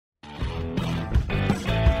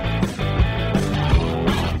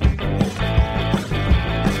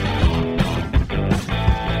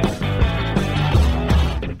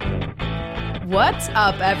What's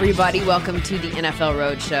up, everybody? Welcome to the NFL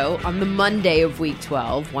Rhodes Show on the Monday of Week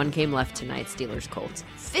 12. One game left tonight, Steelers-Colts.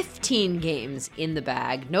 15 games in the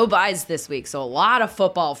bag. No buys this week, so a lot of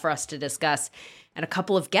football for us to discuss and a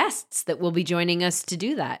couple of guests that will be joining us to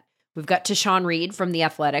do that. We've got Tashan Reed from The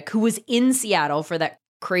Athletic, who was in Seattle for that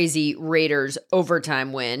crazy Raiders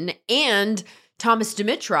overtime win, and Thomas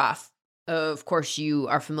Dimitroff. Of course, you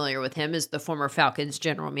are familiar with him as the former Falcons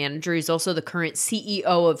general manager. He's also the current CEO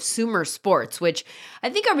of SumerSports, which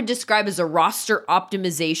I think I would describe as a roster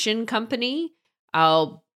optimization company.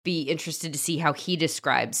 I'll be interested to see how he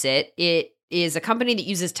describes it. It is a company that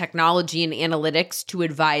uses technology and analytics to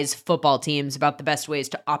advise football teams about the best ways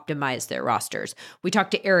to optimize their rosters. We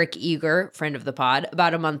talked to Eric Eager, friend of the pod,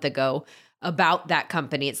 about a month ago about that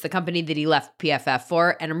company. It's the company that he left PFF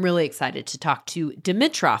for, and I'm really excited to talk to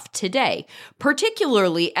Dimitroff today,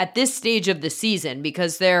 particularly at this stage of the season,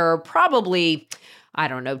 because there are probably,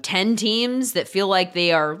 10 teams that feel like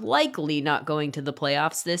they are likely not going to the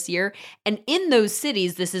playoffs this year. And in those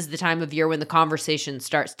cities, this is the time of year when the conversation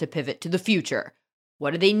starts to pivot to the future.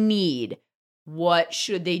 What do they need? What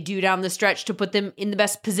should they do down the stretch to put them in the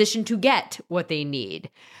best position to get what they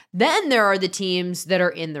need? Then there are the teams that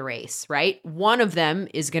are in the race, right? One of them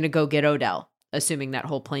is going to go get Odell, assuming that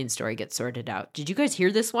whole plane story gets sorted out. Did you guys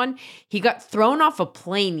hear this one? He got thrown off a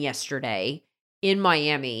plane yesterday in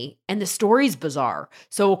Miami, and the story's bizarre.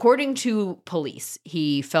 So according to police,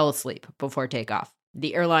 he fell asleep before takeoff.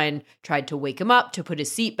 The airline tried to wake him up to put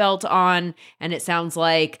his seatbelt on, and it sounds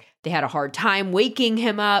like they had a hard time waking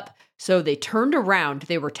him up. So they turned around,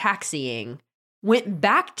 they were taxiing, went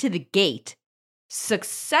back to the gate,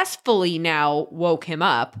 successfully now woke him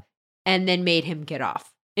up, and then made him get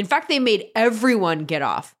off. In fact, they made everyone get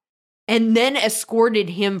off and then escorted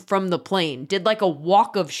him from the plane, did like a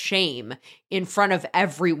walk of shame in front of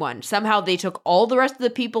everyone. Somehow they took all the rest of the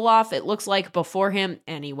people off, it looks like, before him.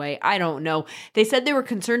 Anyway, I don't know. They said they were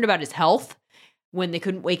concerned about his health when they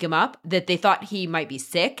couldn't wake him up, that they thought he might be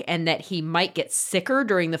sick and that he might get sicker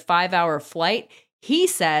during the 5-hour flight. He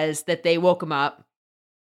says that they woke him up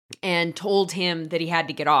and told him that he had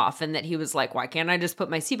to get off, and that he was like, why can't I just put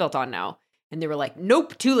my seatbelt on now? And they were like,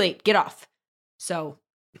 nope, too late, get off. So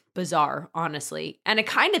bizarre, honestly. And I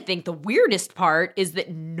kind of think the weirdest part is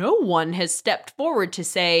that no one has stepped forward to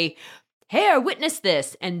say, hey, I witnessed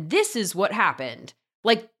this, and this is what happened.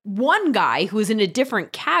 Like one guy who was in a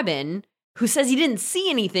different cabin who says he didn't see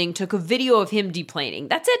anything took a video of him deplaning.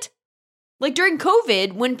 That's it. Like during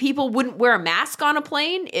COVID, when people wouldn't wear a mask on a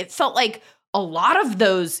plane, it felt like a lot of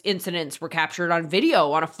those incidents were captured on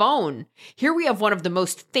video, on a phone. Here we have one of the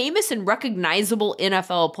most famous and recognizable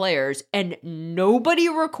NFL players, and nobody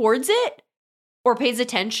records it or pays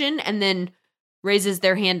attention and then raises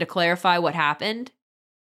their hand to clarify what happened.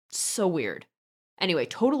 So weird. Anyway,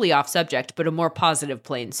 totally off subject, but a more positive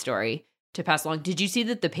plane story to pass along. Did you see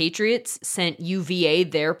that the Patriots sent UVA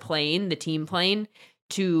their plane, the team plane,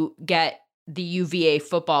 to get the UVA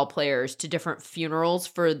football players to different funerals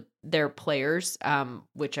for their players,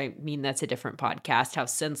 which I mean, that's a different podcast, how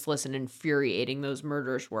senseless and infuriating those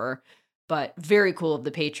murders were. But very cool of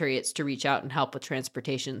the Patriots to reach out and help with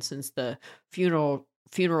transportation, since the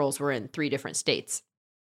funerals were in 3 different states.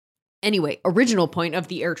 Anyway, original point of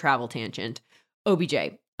the air travel tangent, OBJ.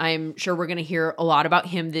 I'm sure we're going to hear a lot about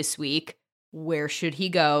him this week. Where should he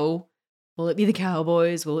go? Will it be the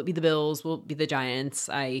Cowboys? Will it be the Bills? Will it be the Giants?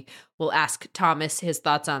 I will ask Thomas his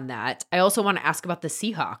thoughts on that. I also want to ask about the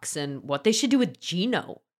Seahawks and what they should do with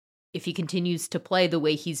Geno if he continues to play the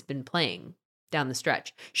way he's been playing down the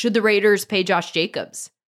stretch. Should the Raiders pay Josh Jacobs?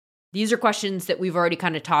 These are questions that we've already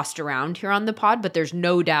kind of tossed around here on the pod, but there's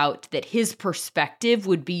no doubt that his perspective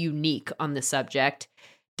would be unique on the subject.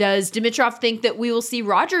 Does Dimitroff think that we will see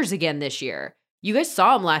Rodgers again this year? You guys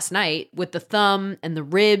saw him last night with the thumb and the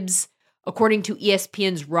ribs. According to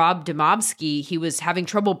ESPN's Rob Demovsky, he was having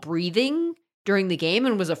trouble breathing during the game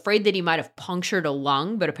and was afraid that he might have punctured a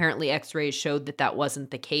lung, but apparently x-rays showed that that wasn't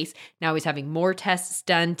the case. Now he's having more tests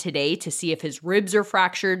done today to see if his ribs are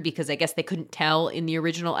fractured, because I guess they couldn't tell in the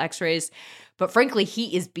original x-rays. But frankly,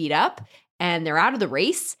 he is beat up and they're out of the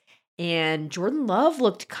race. And Jordan Love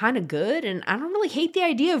looked kind of good, and I don't really hate the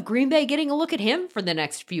idea of Green Bay getting a look at him for the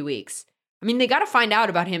next few weeks. I mean, they got to find out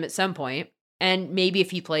about him at some point, and maybe if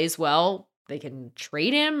he plays well, they can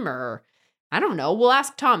trade him, or I don't know. We'll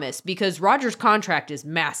ask Thomas, because Rodgers' contract is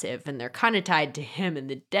massive, and they're kind of tied to him, and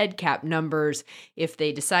the dead cap numbers, if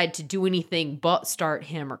they decide to do anything but start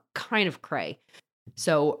him, are kind of cray.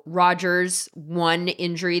 So Rodgers, one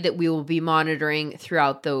injury that we will be monitoring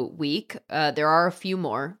throughout the week. There are a few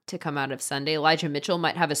more to come out of Sunday. Elijah Mitchell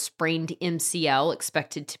might have a sprained MCL,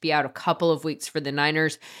 expected to be out a couple of weeks for the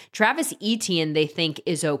Niners. Travis Etienne, they think,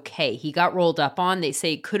 is okay. He got rolled up on. They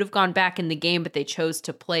say he could have gone back in the game, but they chose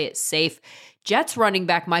to play it safe. Jets running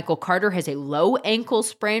back Michael Carter has a low ankle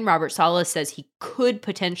sprain. Robert Saleh says he could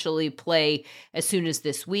potentially play as soon as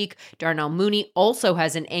this week. Darnell Mooney also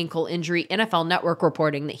has an ankle injury. NFL Network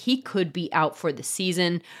reporting that he could be out for the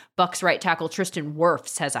season. Bucs right tackle Tristan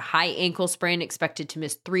Wirfs has a high ankle sprain, expected to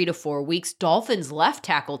miss 3 to 4 weeks. Dolphins left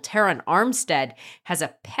tackle Teron Armstead has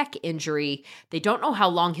a pec injury. They don't know how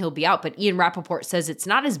long he'll be out, but Ian Rappaport says it's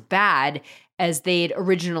not as bad as they'd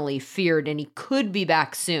originally feared, and he could be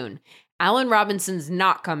back soon. Allen Robinson's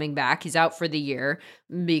not coming back. He's out for the year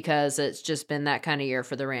because it's just been that kind of year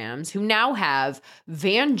for the Rams, who now have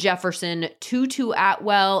Van Jefferson, Tutu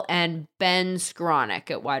Atwell, and Ben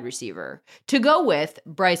Skowronek at wide receiver, to go with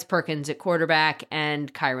Bryce Perkins at quarterback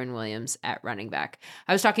and Kyron Williams at running back.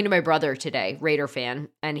 I was talking to my brother today, Raider fan,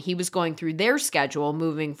 and he was going through their schedule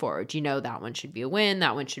moving forward. You know, that one should be a win,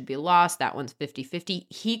 that one should be a loss, that one's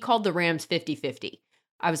 50-50. He called the Rams 50-50.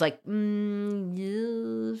 I was like,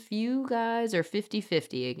 if you guys are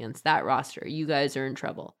 50-50 against that roster, you guys are in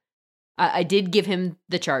trouble. I did give him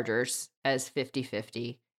the Chargers as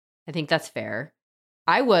 50-50. I think that's fair.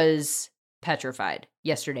 I was petrified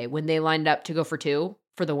yesterday when they lined up to go for 2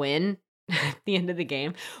 for the win at the end of the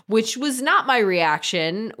game, which was not my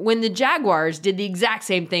reaction when the Jaguars did the exact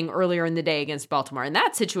same thing earlier in the day against Baltimore. In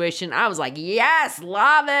that situation, I was like, yes,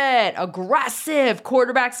 love it. Aggressive.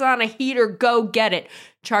 Quarterback's on a heater. Go get it.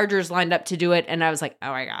 Chargers lined up to do it. And I was like,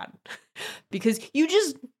 oh my God. Because you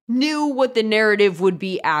just knew what the narrative would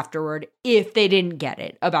be afterward if they didn't get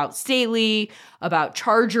it. About Staley, about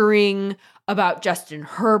chargering, about Justin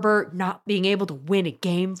Herbert not being able to win a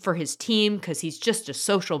game for his team because he's just a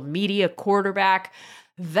social media quarterback.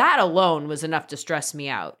 That alone was enough to stress me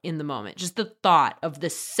out in the moment. Just the thought of the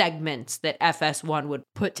segments that FS1 would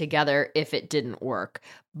put together if it didn't work.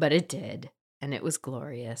 But it did, and it was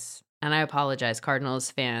glorious. And I apologize, Cardinals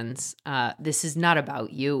fans. This is not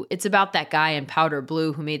about you. It's about that guy in powder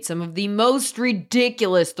blue who made some of the most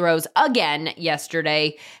ridiculous throws again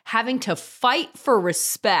yesterday, having to fight for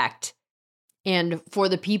respect. And for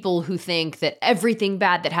the people who think that everything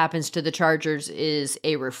bad that happens to the Chargers is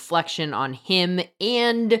a reflection on him,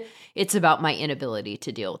 and it's about my inability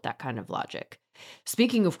to deal with that kind of logic.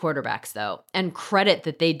 Speaking of quarterbacks, though, and credit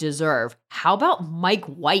that they deserve, how about Mike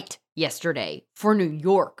White yesterday for New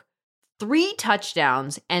York? 3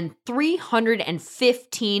 touchdowns and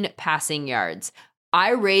 315 passing yards.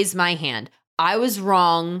 I raised my hand. I was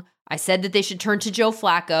wrong. I said that they should turn to Joe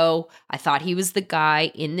Flacco. I thought he was the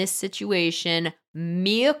guy in this situation.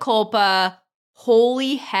 Mea culpa.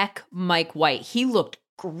 Holy heck, Mike White. He looked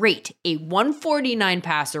great. A 149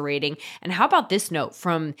 passer rating. And how about this note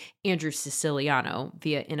from Andrew Siciliano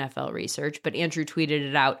via NFL Research? But Andrew tweeted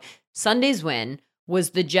it out. Sunday's win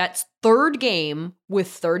was the Jets' 3rd game with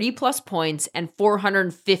 30-plus points and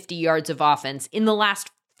 450 yards of offense in the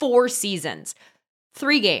last 4 seasons.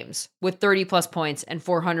 3 games with 30-plus points and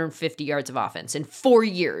 450 yards of offense in 4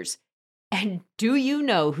 years. And do you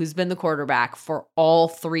know who's been the quarterback for all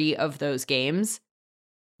 3 of those games?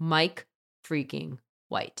 Mike freaking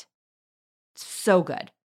White. So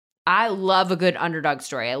good. I love a good underdog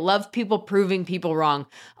story. I love people proving people wrong,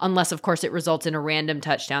 unless, of course, it results in a random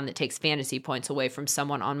touchdown that takes fantasy points away from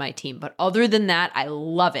someone on my team. But other than that, I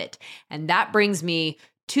love it. And that brings me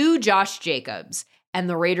to Josh Jacobs and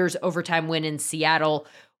the Raiders' overtime win in Seattle,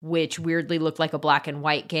 which weirdly looked like a black and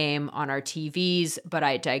white game on our TVs, but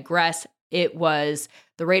I digress. It was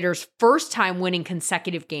the Raiders' first time winning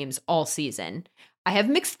consecutive games all season. I have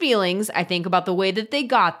mixed feelings, I think, about the way that they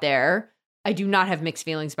got there. I do not have mixed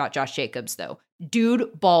feelings about Josh Jacobs, though.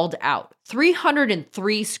 Dude balled out.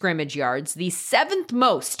 303 scrimmage yards, the 7th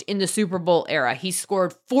most in the Super Bowl era. He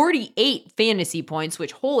scored 48 fantasy points,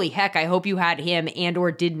 which, holy heck, I hope you had him and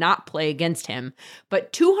or did not play against him.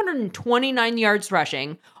 But 229 yards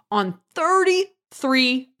rushing on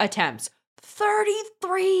 33 attempts.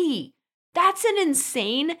 33! That's an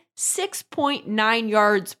insane 6.9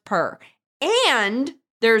 yards per. And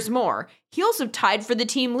there's more. He also tied for the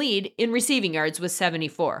team lead in receiving yards with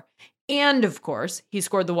 74. And, of course, he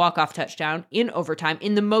scored the walk-off touchdown in overtime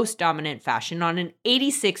in the most dominant fashion on an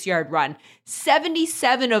 86-yard run.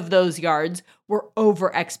 77 of those yards were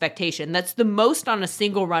over expectation. That's the most on a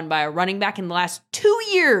single run by a running back in the last 2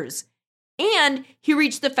 years. And he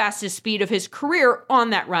reached the fastest speed of his career on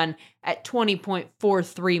that run at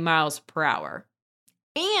 20.43 miles per hour.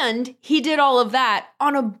 And he did all of that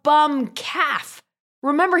on a bum calf.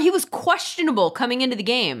 Remember, he was questionable coming into the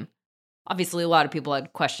game. Obviously, a lot of people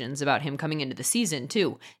had questions about him coming into the season,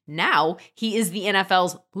 too. Now, he is the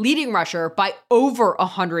NFL's leading rusher by over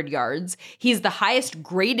 100 yards. He's the highest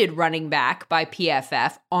graded running back by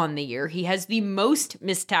PFF on the year. He has the most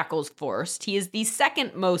missed tackles forced. He is the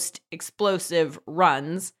second most explosive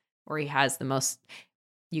runs, or he has the most.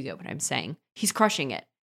 You get what I'm saying. He's crushing it.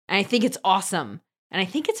 And I think it's awesome. And I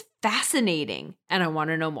think it's fascinating, and I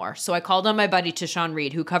want to know more. So I called on my buddy Tashan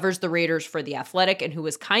Reed, who covers the Raiders for The Athletic and who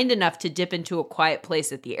was kind enough to dip into a quiet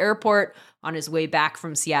place at the airport on his way back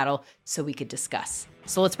from Seattle so we could discuss.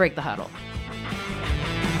 So let's break the huddle.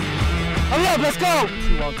 Hurry up, let's go!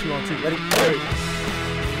 2 on 2, ready?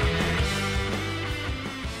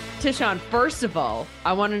 Tashan, first of all,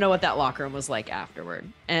 I want to know what that locker room was like afterward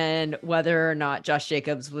and whether or not Josh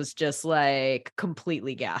Jacobs was just like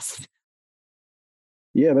completely gassed.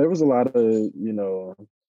 Yeah, there was a lot of,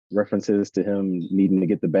 references to him needing to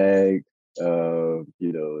get the bag.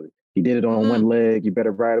 He did it on one leg. You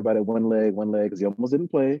better ride about it one leg, because he almost didn't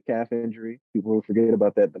play, calf injury. People will forget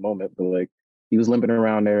about that at the moment, but like he was limping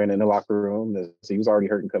around there and in the locker room. So he was already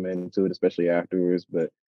hurting coming into it, especially afterwards. But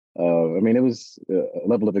it was a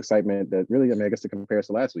level of excitement that really, I guess it compares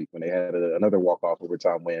to last week when they had another walk-off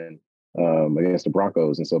overtime win against the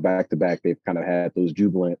Broncos. And so back to back, they've kind of had those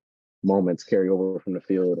jubilant moments carry over from the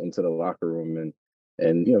field into the locker room.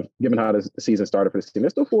 And given how the season started for this team, they're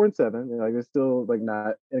still 4-7. They're still like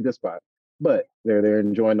not in a good spot, but they're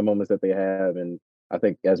enjoying the moments that they have. And I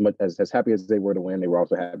think as much as happy as they were to win, they were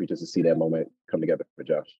also happy just to see that moment come together for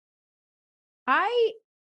Josh. I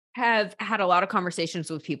have had a lot of conversations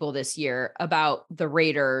with people this year about the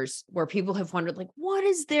Raiders where people have wondered, like, what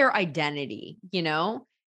is their identity,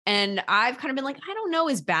 And I've kind of been like, I don't know,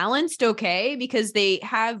 is balanced okay? Because they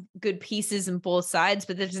have good pieces in both sides,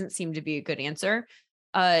 but that doesn't seem to be a good answer.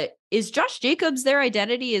 Is Josh Jacobs their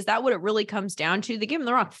identity? Is that what it really comes down to? They gave him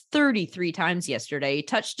the rock 33 times yesterday. He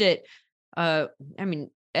touched it,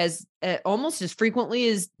 as almost as frequently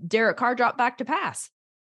as Derek Carr dropped back to pass.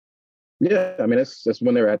 Yeah, that's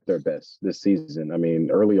when they're at their best this season.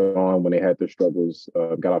 Early on when they had their struggles,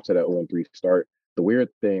 got off to that 0-3 start. The weird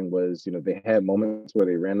thing was, they had moments where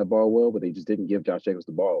they ran the ball well, but they just didn't give Josh Jacobs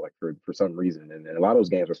the ball, like for some reason. And a lot of those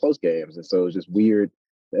games were close games. And so it was just weird.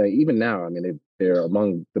 Even now, they're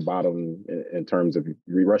among the bottom in terms of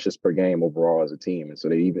rushes per game overall as a team. And so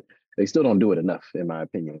they still don't do it enough, in my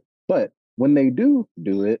opinion. But when they do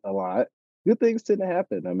it a lot, good things tend to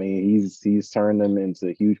happen. He's turned them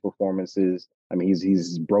into huge performances.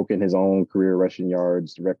 He's broken his own career rushing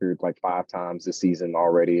yards record like 5 times this season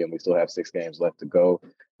already, and we still have 6 games left to go.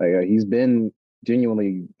 He's been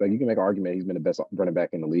genuinely, you can make an argument he's been the best running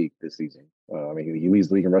back in the league this season. He leads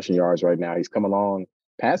the league in rushing yards right now. He's come along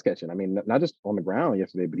pass catching. Not just on the ground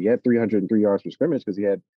yesterday, but he had 303 yards from scrimmage because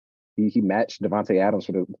he matched Devontae Adams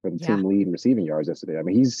for the team lead in receiving yards yesterday.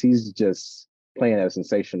 He's just playing at a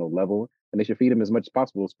sensational level, and they should feed him as much as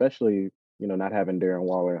possible, especially, not having Darren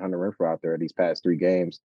Waller and Hunter Renfrow out there these past 3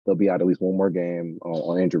 games. They'll be out at least one more game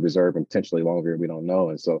on injured reserve and potentially longer. We don't know.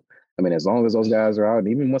 And so, as long as those guys are out, and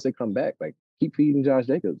even once they come back, keep feeding Josh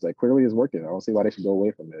Jacobs. Clearly it's working. I don't see why they should go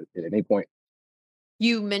away from it at any point.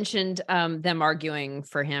 You mentioned them arguing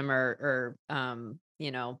for him or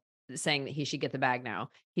saying that he should get the bag now.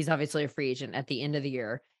 He's obviously a free agent at the end of the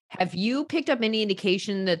year. Have you picked up any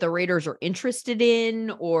indication that the Raiders are interested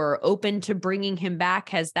in or open to bringing him back?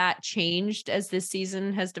 Has that changed as this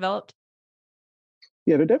season has developed?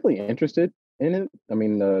 Yeah, they're definitely interested in it.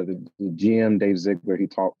 The GM, Dave Ziegler, he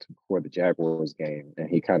talked before the Jaguars game, and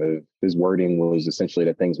his wording was essentially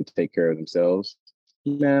that things would take care of themselves.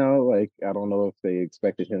 Now, I don't know if they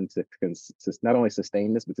expected him to not only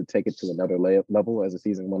sustain this, but to take it to another level as the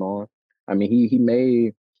season went on. He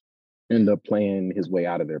may end up playing his way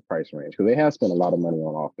out of their price range because they have spent a lot of money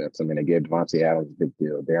on offense. They gave Devontae Adams a big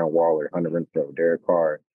deal, Darren Waller, Hunter Renfrow, Derek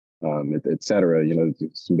Carr, et cetera.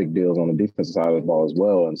 Some big deals on the defensive side of the ball as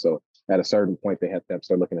well. And so at a certain point, they have to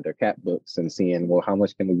start looking at their cap books and seeing, well, how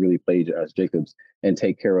much can we really play Josh Jacobs and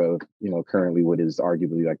take care of, currently what is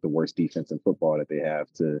arguably the worst defense in football that they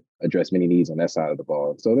have to address many needs on that side of the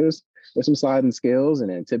ball. So there's some sliding scales, and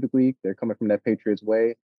then typically they're coming from that Patriots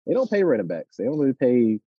way. They don't pay running backs. They don't really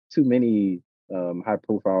pay too many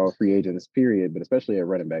high-profile free agents, period, but especially at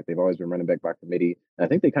running back. They've always been running back by committee. And I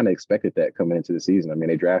think they kind of expected that coming into the season.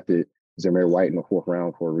 They drafted Zamir White in the 4th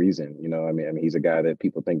round for a reason. He's a guy that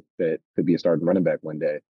people think that could be a starting running back one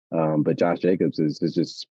day. But Josh Jacobs is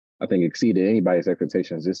just, I think, exceeded anybody's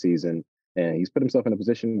expectations this season. And he's put himself in a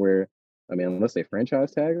position where, unless they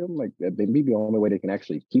franchise tag him, that may be the only way they can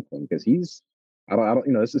actually keep him because he's I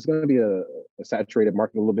don't, this is going to be a saturated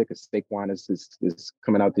market a little bit because Saquon is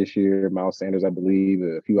coming out this year. Miles Sanders, I believe,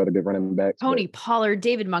 a few other good running backs. Tony Pollard,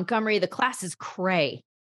 David Montgomery, the class is cray.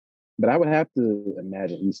 But I would have to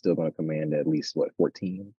imagine he's still going to command at least,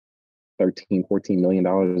 14 million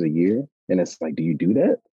dollars a year. And it's like, do you do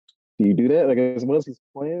that? Do you do that? Like, as well as he's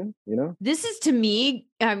playing, This is, to me,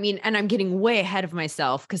 I mean, and I'm getting way ahead of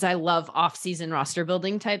myself because I love off-season roster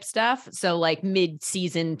building type stuff. So like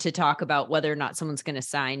mid-season to talk about whether or not someone's going to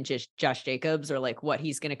sign just Josh Jacobs or like what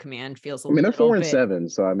he's going to command feels a little bit. They're 4-7.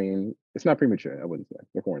 So, I mean, it's not premature. I wouldn't say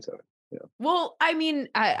they're 4-7. Yeah. Well, I mean,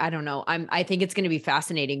 I don't know. I think it's going to be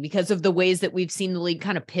fascinating because of the ways that we've seen the league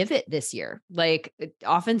kind of pivot this year. Like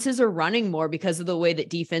offenses are running more because of the way that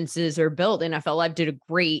defenses are built. NFL Live did a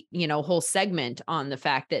great, whole segment on the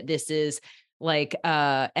fact that this is like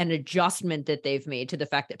an adjustment that they've made to the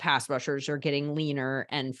fact that pass rushers are getting leaner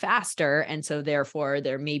and faster. And so therefore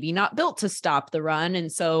they're maybe not built to stop the run.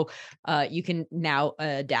 And so you can now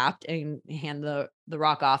adapt and hand the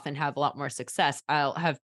rock off and have a lot more success. I'll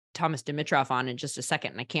have Thomas Dimitroff on in just a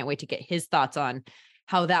second, and I can't wait to get his thoughts on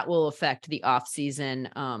how that will affect the offseason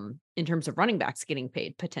in terms of running backs getting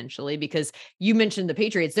paid potentially, because you mentioned the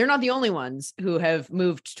Patriots. They're not the only ones who have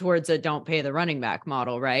moved towards a don't pay the running back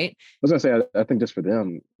model, right? I was going to say, I think just for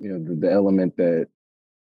them, the element that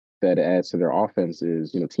adds to their offense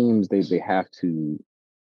is, teams, they have to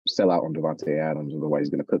sell out on Devontae Adams, otherwise he's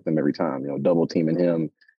going to cook them every time, double teaming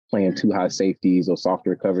him, playing two high safeties, those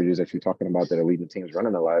softer coverages that you're talking about that are leading teams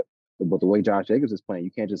running a lot. But the way Josh Jacobs is playing,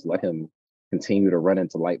 you can't just let him continue to run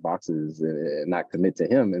into light boxes and not commit to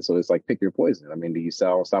him. And so it's like, pick your poison. I mean, do you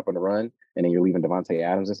stop on the run and then you're leaving Devontae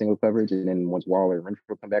Adams in single coverage, and then once Waller and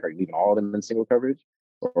Renfrow come back, are you leaving all of them in single coverage?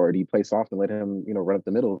 Or do you play soft and let him, run up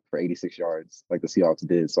the middle for 86 yards like the Seahawks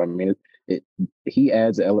did? So, I mean, he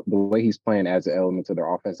adds the way he's playing adds an element to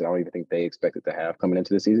their offense that I don't even think they expected to have coming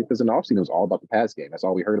into the season, because in the offseason it was all about the pass game. That's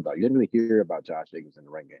all we heard about. You didn't really hear about Josh Jacobs in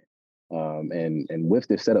the run game. And with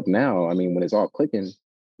this setup now, I mean, when it's all clicking,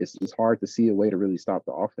 it's hard to see a way to really stop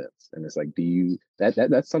the offense. And it's like,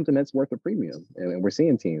 that's something that's worth a premium. And we're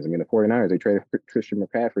seeing teams. I mean, the 49ers, they traded Christian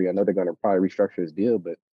McCaffrey. I know they're going to probably restructure his deal,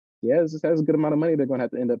 but yeah, that's a good amount of money they're going to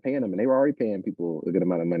have to end up paying him. And they were already paying people a good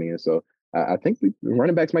amount of money. And so I think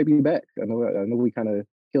running backs might be back. I know we kind of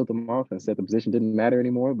killed them off and said the position didn't matter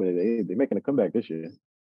anymore, but they're making a comeback this year.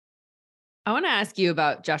 I want to ask you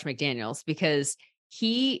about Josh McDaniels, because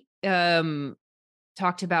he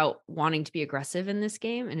talked about wanting to be aggressive in this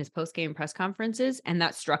game in his post-game press conferences. And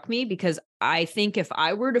that struck me because I think if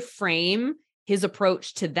I were to frame his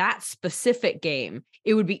approach to that specific game,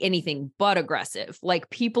 it would be anything but aggressive. Like,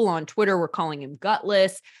 people on Twitter were calling him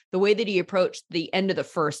gutless, the way that he approached the end of the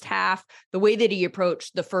first half, the way that he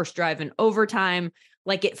approached the first drive in overtime.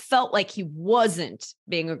 Like, it felt like he wasn't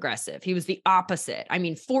being aggressive. He was the opposite. I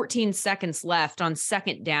mean, 14 seconds left on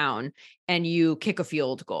second down and you kick a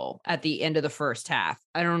field goal at the end of the first half.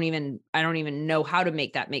 I don't even know how to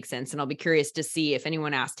make that make sense. And I'll be curious to see if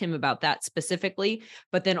anyone asked him about that specifically,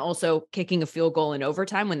 but then also kicking a field goal in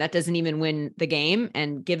overtime when that doesn't even win the game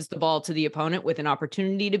and gives the ball to the opponent with an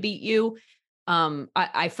opportunity to beat you.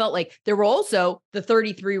 I felt like there were also the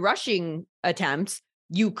 33 rushing attempts.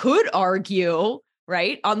 You could argue,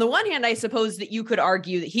 right? On the one hand, I suppose that you could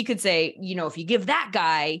argue that he could say, if you give that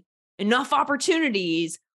guy enough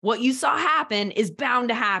opportunities, what you saw happen is bound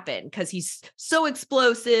to happen because he's so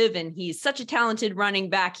explosive and he's such a talented running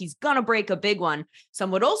back. He's going to break a big one. Some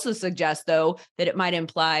would also suggest, though, that it might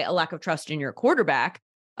imply a lack of trust in your quarterback,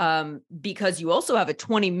 because you also have a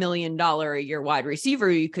 $20 million a year wide receiver.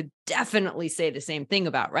 You could definitely say the same thing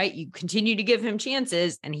about, right? You continue to give him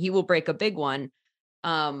chances and he will break a big one.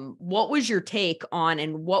 What was your take on,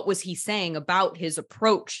 and what was he saying about his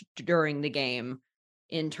approach during the game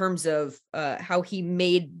in terms of how he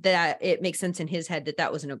made that it makes sense in his head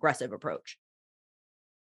that was an aggressive approach?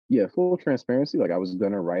 Yeah, full transparency. Like, I was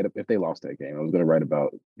going to write up, if they lost that game, I was going to write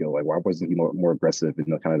about, like, why wasn't he more aggressive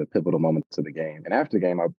in kind of the pivotal moments of the game. And after the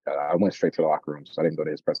game, I went straight to the locker room, so I didn't go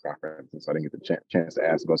to his press conference, and so I didn't get the chance to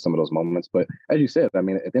ask about some of those moments. But as you said, I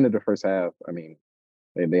mean, at the end of the first half, I mean,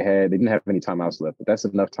 they didn't have any timeouts left, but that's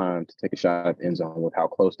enough time to take a shot at the end zone with how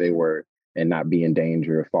close they were and not be in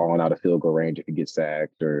danger of falling out of field goal range if you get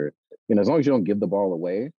sacked, or, as long as you don't give the ball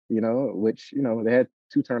away, which, they had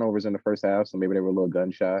 2 turnovers in the first half, so maybe they were a little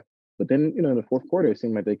gun shy. But then, in the fourth quarter, it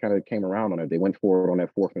seemed like they kind of came around on it. They went forward on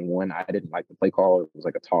that 4th and 1. I didn't like the play call. It was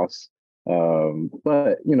like a toss.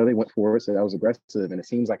 But, they went forward, so that was aggressive. And it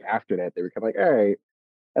seems like after that, they were kind of like, all right,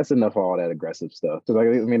 that's enough of all that aggressive stuff. So,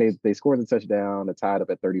 they scored the touchdown. They tied up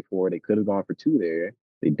at 34. They could have gone for 2 there.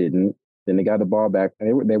 They didn't. Then they got the ball back.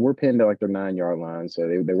 They were pinned at like their 9-yard line, so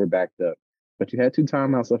they were backed up. but you had 2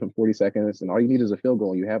 timeouts left in 40 seconds, and all you need is a field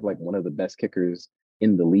goal. You have like one of the best kickers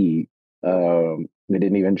in the league. They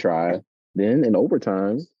didn't even try. Then in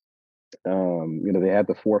overtime, they had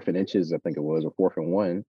the 4th and inches, I think it was, or 4th and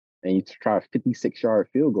 1, and you try a 56-yard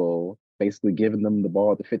field goal, basically giving them the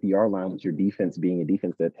ball at the 50-yard line, with your defense being a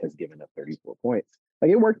defense that has given up 34 points.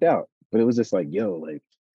 Like, it worked out, but it was just like, yo, like,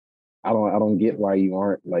 I don't get why you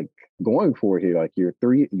aren't like going for it here. Like, you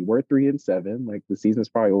were 3-7. Like, the season's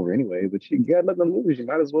probably over anyway, but you got nothing to lose. You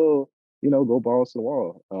might as well, go balls to the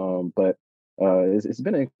wall. But it's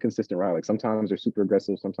been a consistent ride. Like, sometimes they're super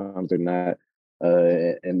aggressive, sometimes they're not.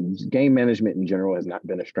 And game management in general has not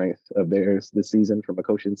been a strength of theirs this season from a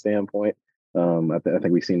coaching standpoint. I think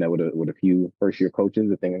we've seen that with a few first-year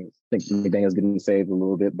coaches. I think McDaniel's getting saved a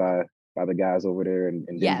little bit by the guys over there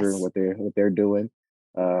in Denver and what they're doing.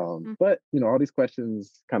 But all these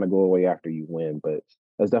questions kind of go away after you win. But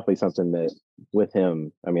that's definitely something that with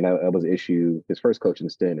him, I mean, that was an issue. His first coaching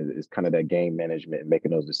stint is kind of that game management and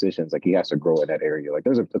making those decisions. Like, he has to grow in that area. Like,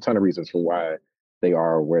 there's a ton of reasons for why they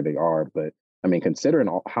are where they are, but I mean, considering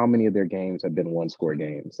how many of their games have been 1-score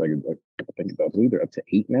games, like I believe they're up to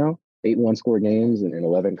 8 now, 8 1-score games and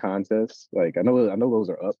 11 contests. Like, I know those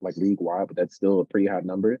are up like league wide, but that's still a pretty high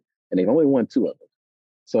number, and they've only won 2 of them.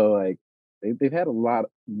 So like, they've had a lot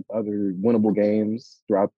of other winnable games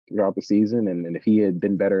throughout the season, and if he had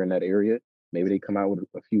been better in that area, maybe they come out with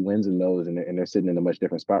a few wins in those, and they're sitting in a much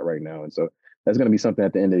different spot right now. And so that's going to be something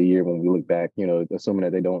at the end of the year when we look back, assuming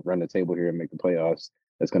that they don't run the table here and make the playoffs,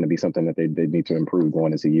 that's going to be something that they need to improve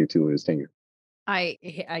going into year 2 of his tenure. I,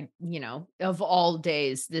 of all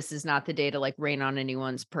days, this is not the day to like rain on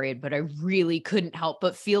anyone's parade, but I really couldn't help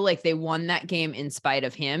but feel like they won that game in spite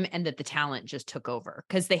of him, and that the talent just took over,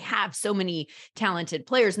 because they have so many talented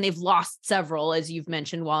players, and they've lost several, as you've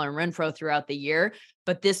mentioned, Waller and Renfro throughout the year.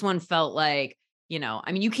 But this one felt like,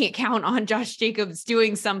 I mean, you can't count on Josh Jacobs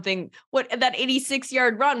doing something. What that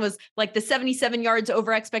 86-yard run was like, the 77 yards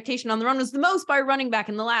over expectation on the run was the most by a running back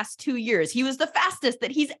in the last 2 years. He was the fastest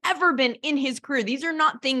that he's ever been in his career. These are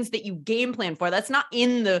not things that you game plan for. That's not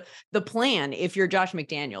in the plan if you're Josh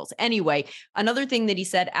McDaniels. Anyway, another thing that he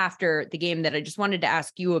said after the game that I just wanted to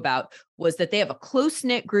ask you about was that they have a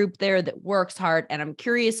close-knit group there that works hard. And I'm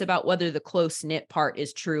curious about whether the close-knit part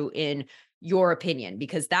is true in your opinion,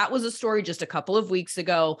 because that was a story just a couple of weeks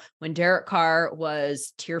ago when Derek Carr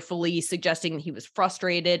was tearfully suggesting he was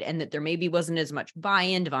frustrated and that there maybe wasn't as much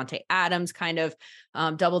buy-in. Devontae Adams kind of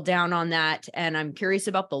doubled down on that. And I'm curious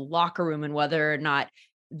about the locker room and whether or not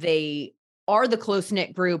they are the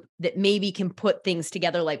close-knit group that maybe can put things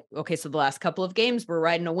together. Like, okay, so the last couple of games, we're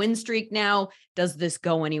riding a win streak now. Does this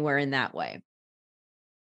go anywhere in that way?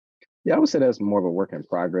 Yeah, I would say that's more of a work in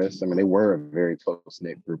progress. I mean, they were a very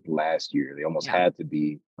close-knit group last year. They almost had to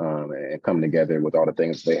be and come together with all the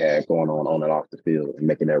things they had going on and off the field and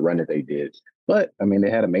making that run that they did. But, I mean, they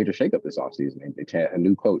had a major shakeup this offseason. They had a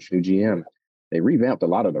new coach, new GM. They revamped a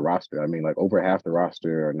lot of the roster. I mean, like, over half the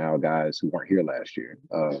roster are now guys who weren't here last year.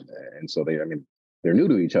 And so they're new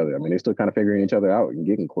to each other. I mean, they're still kind of figuring each other out and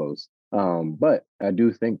getting close. But I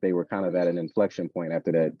do think they were kind of at an inflection point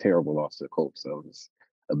after that terrible loss to the Colts. So it's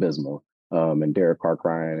abysmal. And Derek Carr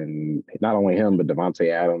crying, and not only him, but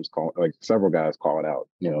Devontae Adams, several guys called out,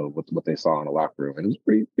 what they saw in the locker room. And it was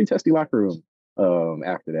pretty testy locker room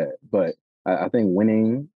after that. But I think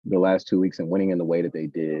winning the last 2 weeks and winning in the way that they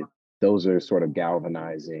did, those are sort of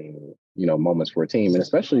galvanizing, moments for a team. And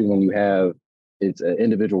especially when you have it's an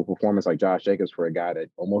individual performance like Josh Jacobs for a guy that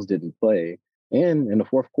almost didn't play. And in the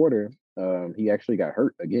fourth quarter, he actually got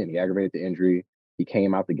hurt again. He aggravated the injury. He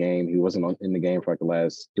came out the game. He wasn't in the game for like the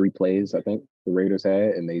last 3 plays, I think the Raiders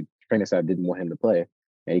had, and the training staff didn't want him to play.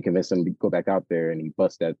 And he convinced him to go back out there, and he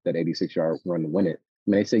bust that 86-yard run to win it.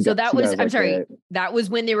 I mean, they say so that was, I'm sorry, that was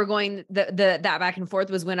when they were going, that back and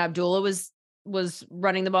forth was when Abdullah was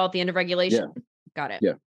running the ball at the end of regulation. Yeah. Got it.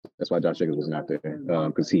 Yeah. That's why Josh Jacobs wasn't out there,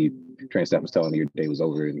 because training staff was telling him your day was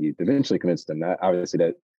over, and he eventually convinced them that. Obviously,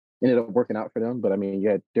 that ended up working out for them. But I mean, you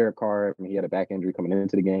had Derek Carr. I mean, he had a back injury coming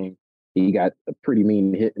into the game. He got a pretty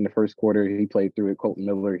mean hit in the first quarter. He played through it. Colton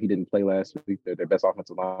Miller, he didn't play last week. They're their best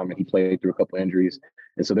offensive lineman. He played through a couple of injuries.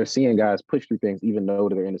 And so they're seeing guys push through things, even though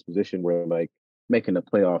they're in this position where like making the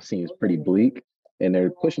playoff seems pretty bleak. And they're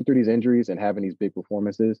pushing through these injuries and having these big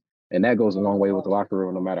performances. And that goes a long way with the locker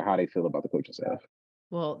room, no matter how they feel about the coaching staff.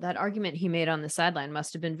 Well, that argument he made on the sideline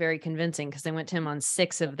must have been very convincing, because they went to him on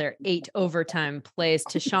 6 of their 8 overtime plays.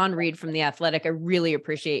 Tashan Reed from The Athletic, I really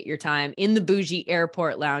appreciate your time in the bougie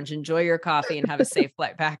airport lounge. Enjoy your coffee and have a safe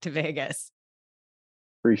flight back to Vegas.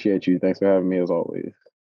 Appreciate you. Thanks for having me as always.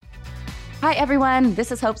 Hi, everyone.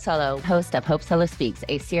 This is Hope Solo, host of Hope Solo Speaks,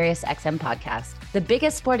 a Sirius XM podcast. The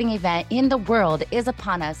biggest sporting event in the world is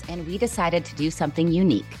upon us, and we decided to do something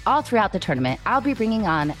unique. All throughout the tournament, I'll be bringing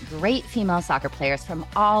on great female soccer players from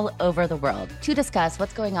all over the world to discuss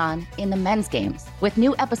what's going on in the men's games. With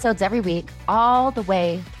new episodes every week, all the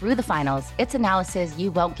way through the finals, it's analysis you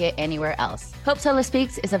won't get anywhere else. Hope Solo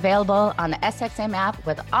Speaks is available on the SXM app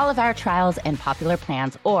with all of our trials and popular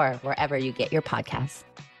plans, or wherever you get your podcasts.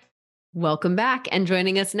 Welcome back. And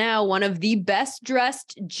joining us now, one of the best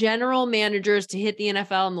dressed general managers to hit the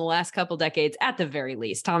NFL in the last couple decades, at the very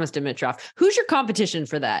least, Thomas Dimitroff. Who's your competition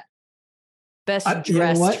for that? Best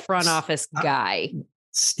dressed front office guy.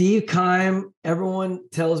 Steve Keim. Everyone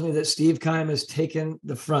tells me that Steve Keim has taken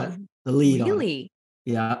the lead. Really?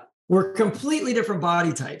 Yeah. We're completely different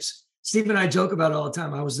body types. Steve and I joke about it all the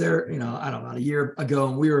time. I was there, I don't know, a year ago,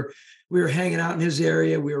 and we were hanging out in his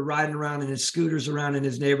area. We were riding around in his scooters around in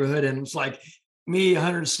his neighborhood. And it's like me,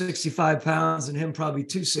 165 pounds, and him probably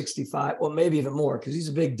 265. Well, maybe even more, because he's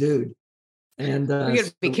a big dude. And we got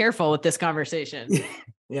to be careful with this conversation.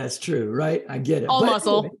 Yeah, it's true, right? I get it. All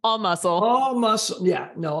muscle. Yeah,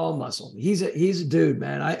 no, all muscle. He's a dude,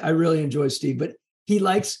 man. I really enjoy Steve, but he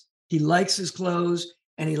likes his clothes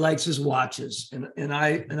and he likes his watches. And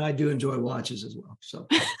I do enjoy watches as well. So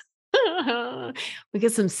we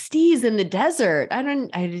get some stees in the desert.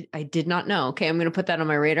 I did not know. Okay. I'm going to put that on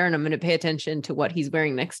my radar, and I'm going to pay attention to what he's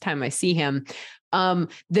wearing next time I see him.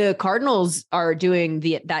 The Cardinals are doing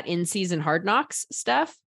that in-season Hard Knocks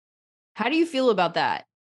stuff. How do you feel about that?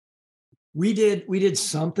 We did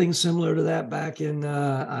something similar to that back in,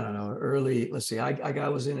 I don't know, early, let's see, I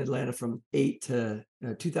was in Atlanta from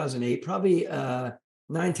 2008, probably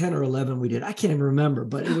 9, 10 or 11 we did. I can't even remember,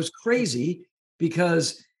 but it was crazy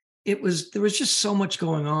because there was just so much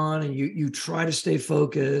going on, and you try to stay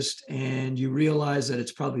focused, and you realize that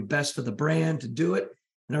it's probably best for the brand to do it.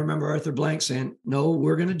 And I remember Arthur Blank saying, no,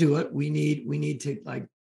 we're going to do it. We need to like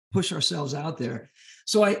push ourselves out there.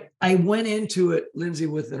 So I went into it, Lindsay,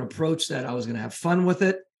 with an approach that I was going to have fun with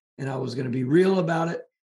it, and I was going to be real about it,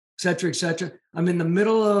 et cetera, et cetera. I'm in the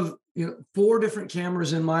middle of 4 different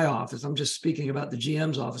cameras in my office. I'm just speaking about the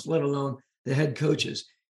GM's office, let alone the head coaches.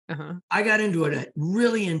 Uh-huh. I got into a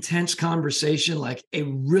really intense conversation, like a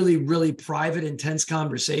really, really private, intense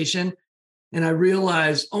conversation. And I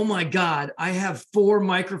realized, oh my God, I have 4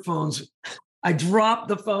 microphones. I dropped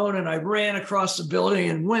the phone and I ran across the building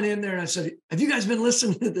and went in there and I said, have you guys been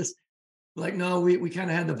listening to this? Like, no, we kind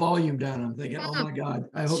of had the volume down. I'm thinking, oh my God,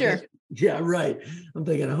 I hope. Sure. Yeah, right. I'm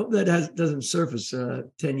thinking, I hope that doesn't surface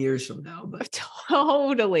 10 years from now. But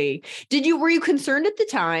Totally. Were you concerned at the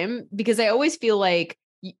time? Because I always feel like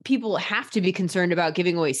people have to be concerned about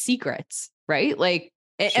giving away secrets, right? Like,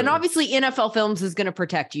 sure. And obviously NFL Films is going to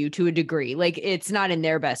protect you to a degree. Like, it's not in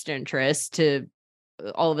their best interest to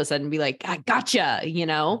all of a sudden be like, I gotcha,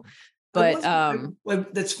 but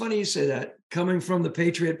that's funny you say that. Coming from the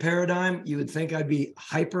Patriot paradigm, you would think I'd be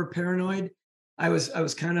hyper paranoid. I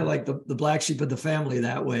was kind of like the black sheep of the family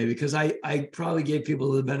that way, because I probably gave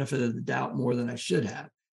people the benefit of the doubt more than I should have.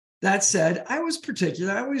 That said, I was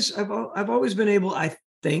particular. I've always been able, I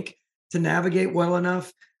think, to navigate well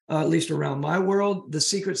enough, at least around my world. The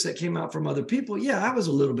secrets that came out from other people, yeah, I was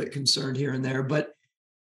a little bit concerned here and there, but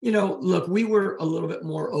look, we were a little bit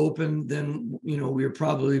more open than we were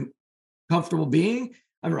probably comfortable being.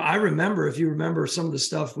 I remember, if you remember some of the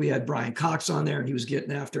stuff, we had Brian Cox on there, and he was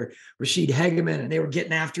getting after Rashid Hageman, and they were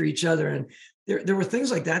getting after each other. And there were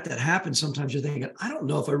things like that happen. Sometimes you're thinking, I don't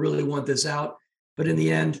know if I really want this out. But in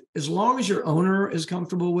the end, as long as your owner is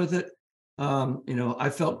comfortable with it, I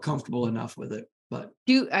felt comfortable enough with it. But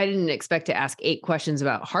I didn't expect to ask 8 questions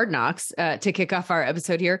about Hard Knocks to kick off our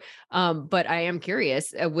episode here. But I am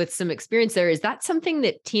curious, with some experience there, is that something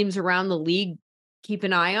that teams around the league keep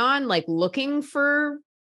an eye on, like looking for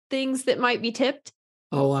things that might be tipped?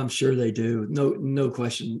 Oh, I'm sure they do. No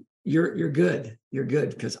question. You're good. You're good,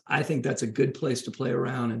 because I think that's a good place to play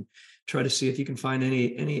around and try to see if you can find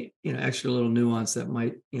any extra little nuance that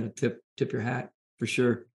might tip your hat, for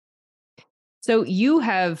sure. So you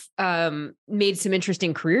have made some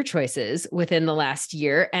interesting career choices within the last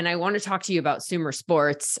year, and I want to talk to you about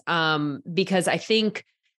SumerSports because I think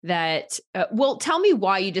that, tell me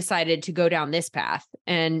why you decided to go down this path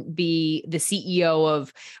and be the CEO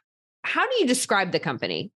of, how do you describe the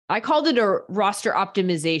company? I called it a roster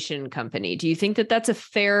optimization company. Do you think that that's a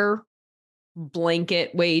fair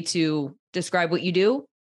blanket way to describe what you do?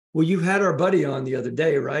 Well, you had our buddy on the other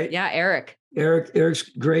day, right? Yeah, Eric. Eric's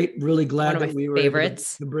great. Really glad that we were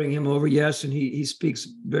favorites able to bring him over. Yes, and he speaks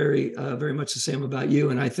very very much the same about you.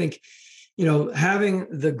 And I think, having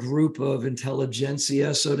the group of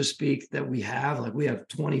intelligentsia, so to speak, that we have, like we have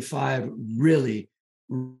 25 really,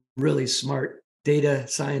 really smart data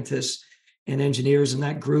scientists and engineers in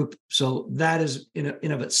that group. So that is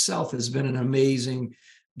in of itself has been an amazing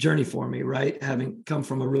journey for me, right? Having come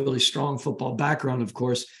from a really strong football background, of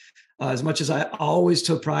course, as much as I always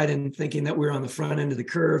took pride in thinking that we were on the front end of the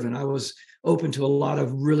curve and I was open to a lot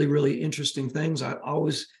of really, really interesting things. I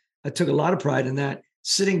took a lot of pride in that.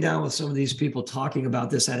 Sitting down with some of these people talking about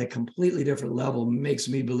this at a completely different level makes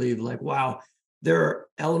me believe like, wow, there are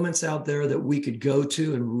elements out there that we could go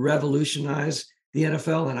to and revolutionize the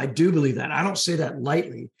NFL. And I do believe that. I don't say that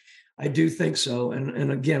lightly. I do think so.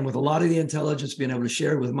 And again, with a lot of the intelligence being able to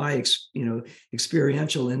share with my,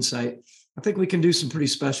 experiential insight, I think we can do some pretty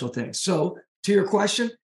special things. So to your question,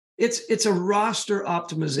 it's a roster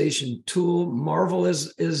optimization tool. Marvel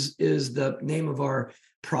is the name of our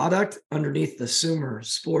product underneath the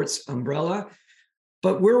SumerSports umbrella.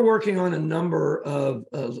 But we're working on a number of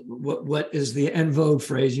what is the en vogue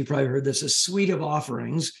phrase. You probably heard this, a suite of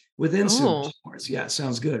offerings within SumerSports. Yeah,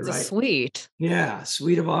 sounds good, right? Sweet. Yeah,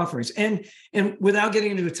 suite of offerings. And without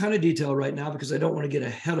getting into a ton of detail right now, because I don't want to get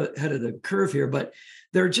ahead of the curve here, but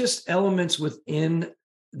there are just elements within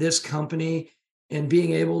this company and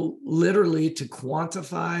being able literally to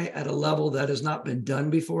quantify at a level that has not been done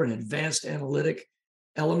before, an advanced analytic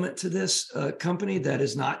element to this company that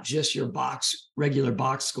is not just your regular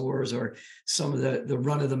box scores or some of the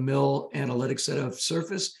run-of-the-mill analytics that have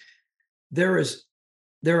surfaced. There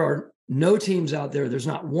are no teams out there. There's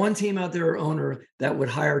not one team out there or owner that would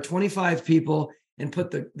hire 25 people and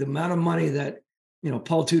put the amount of money that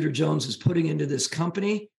Paul Tudor Jones is putting into this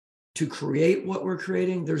company to create what we're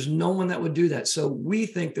creating. There's no one that would do that. So we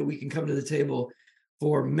think that we can come to the table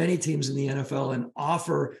for many teams in the NFL and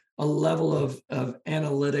offer a level of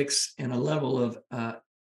analytics and a level of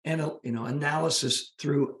analysis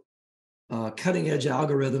through cutting edge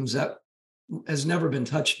algorithms that has never been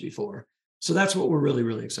touched before. So that's what we're really,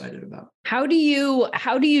 really excited about. How do you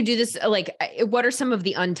do this? Like, what are some of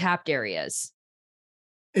the untapped areas?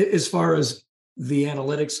 As far as the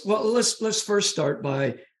analytics, well, let's first start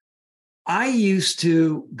by, I used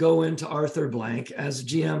to go into Arthur Blank as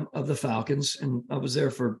GM of the Falcons, and I was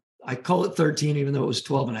there for, I call it 13, even though it was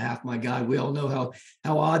 12 and a half. My God, we all know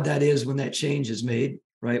how odd that is when that change is made,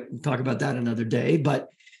 right? We'll talk about that another day. But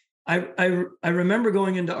I remember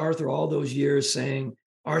going into Arthur all those years saying,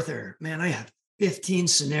 Arthur, man, I have 15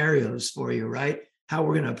 scenarios for you, right? How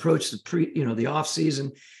we're going to approach the off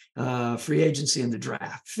season, free agency and the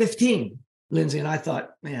draft. 15, Lindsay. And I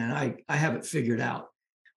thought, man, I have it figured out.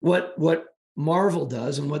 What Marvel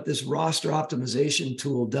does and what this roster optimization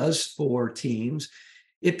tool does for teams,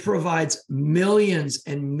 it provides millions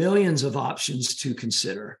and millions of options to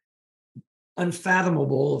consider.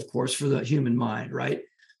 Unfathomable, of course, for the human mind, right?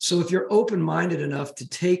 So if you're open-minded enough to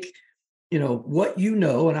take, what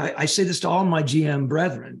and I say this to all my GM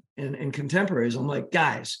brethren and contemporaries, I'm like,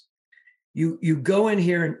 guys, you go in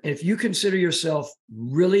here, and if you consider yourself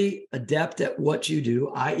really adept at what you do,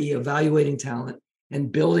 i.e. evaluating talent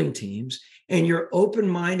and building teams, and you're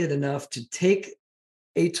open-minded enough to take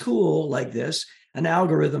a tool like this, an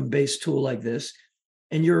algorithm-based tool like this,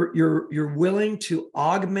 and you're willing to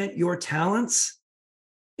augment your talents,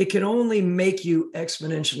 it can only make you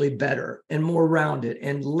exponentially better and more rounded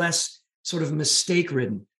and less sort of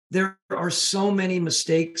mistake-ridden. There are so many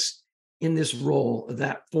mistakes in this role,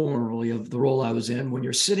 that formerly of the role I was in, when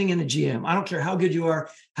you're sitting in a GM. I don't care how good you are,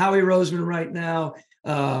 Howie Roseman right now,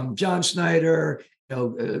 John Schneider,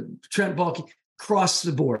 Trent Baalke, across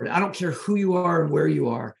the board. I don't care who you are and where you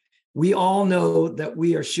are. We all know that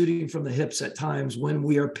we are shooting from the hips at times when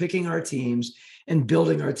we are picking our teams and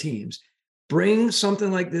building our teams. Bring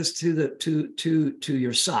something like this to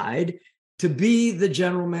your side to be the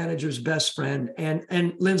general manager's best friend.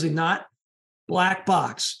 And Lindsay, not black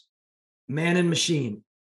box, man and machine,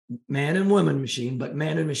 man and woman machine, but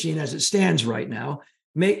man and machine as it stands right now.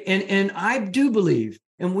 And I do believe,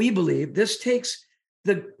 and we believe, this takes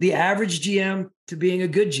the average GM to being a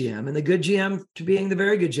good GM, and the good GM to being the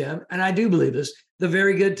very good GM. And I do believe this, the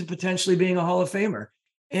very good to potentially being a Hall of Famer.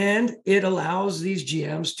 And it allows these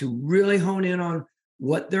GMs to really hone in on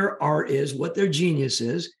what their art is, what their genius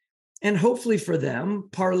is, and hopefully for them,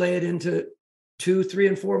 parlay it into 2, 3,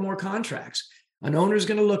 and 4 more contracts. An owner is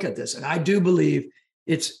going to look at this. And I do believe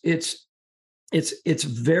it's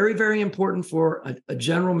very, very important for a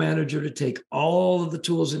general manager to take all of the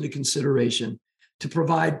tools into consideration to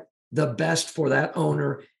provide the best for that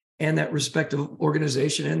owner and that respective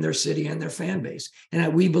organization and their city and their fan base.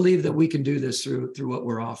 And we believe that we can do this through what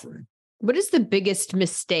we're offering. What is the biggest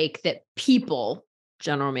mistake that people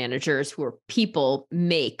general managers who are people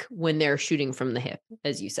make when they're shooting from the hip,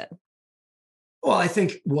 as you said? Well, I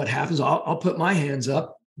think what happens, I'll put my hands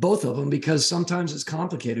up, both of them, because sometimes it's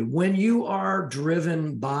complicated. When you are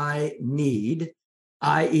driven by need,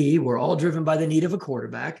 i.e., we're all driven by the need of a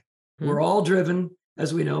quarterback. Mm-hmm. We're all driven,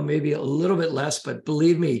 as we know, maybe a little bit less, but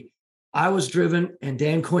believe me, I was driven, and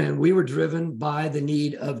Dan Quinn, we were driven by the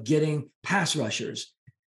need of getting pass rushers.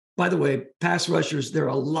 By the way, pass rushers, there are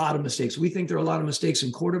a lot of mistakes. We think there are a lot of mistakes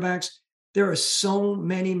in quarterbacks. There are so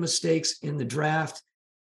many mistakes in the draft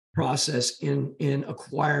process in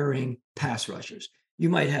acquiring pass rushers. You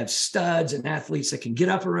might have studs and athletes that can get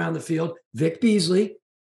up around the field. Vic Beasley,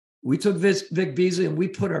 we took Vic Beasley and we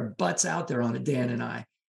put our butts out there on it, Dan and I.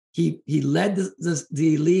 He led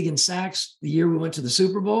the league in sacks the year we went to the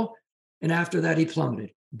Super Bowl. And after that, he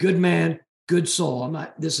plummeted. Good man, good soul.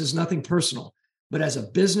 This is nothing personal, but as a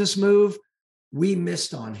business move, we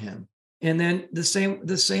missed on him. And then the same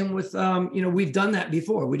with, we've done that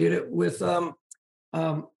before. We did it with our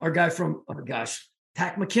guy from,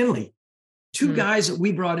 Tack McKinley. Two guys that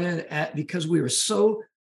we brought in because we were so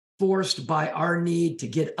forced by our need to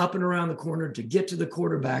get up and around the corner, to get to the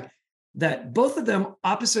quarterback, that both of them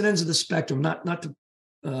opposite ends of the spectrum, not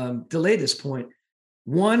to delay this point.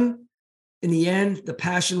 One, in the end, the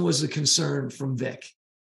passion was the concern from Vic.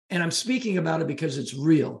 And I'm speaking about it because it's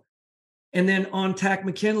real. And then on Tack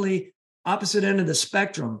McKinley, opposite end of the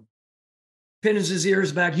spectrum, pins his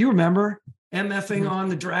ears back. You remember MFing on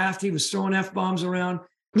the draft. He was throwing F-bombs around.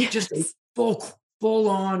 Yes. Just a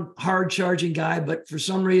full-on, hard-charging guy. But for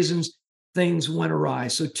some reasons, things went awry.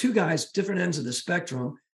 So two guys, different ends of the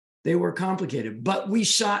spectrum, they were complicated. But we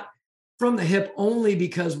shot from the hip only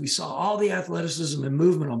because we saw all the athleticism and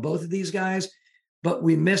movement on both of these guys. But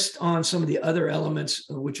we missed on some of the other elements,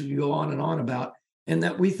 which we go on and on about, and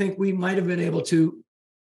that we think we might have been able to,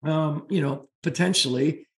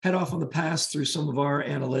 potentially head off on the pass through some of our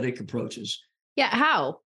analytic approaches. Yeah.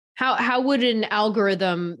 How would an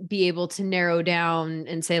algorithm be able to narrow down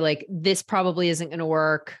and say, like, this probably isn't going to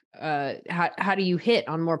work? How do you hit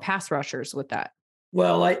on more pass rushers with that?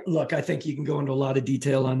 Well, I think you can go into a lot of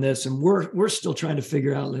detail on this, and we're still trying to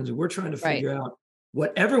figure out, Lindsay, we're trying to figure out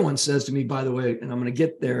what everyone says to me, by the way, and I'm going to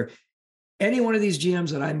get there. Any one of these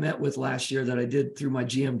GMs that I met with last year that I did through my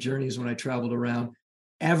GM journeys when I traveled around,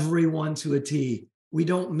 everyone to a T, we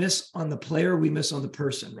don't miss on the player, we miss on the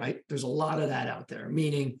person, right? There's a lot of that out there,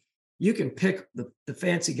 meaning you can pick the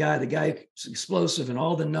fancy guy, the guy who's explosive and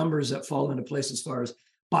all the numbers that fall into place as far as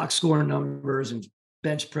box score numbers and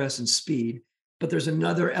bench press and speed. But there's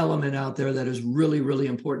another element out there that is really, really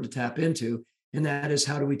important to tap into. And that is,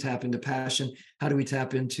 how do we tap into passion? How do we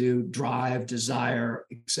tap into drive, desire,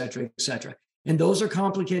 et cetera, et cetera? And those are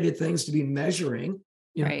complicated things to be measuring,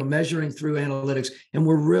 measuring through analytics. And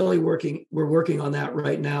we're working on that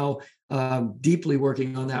right now, deeply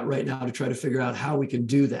working on that right now to try to figure out how we can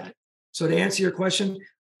do that. So to answer your question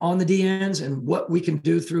on the DNs and what we can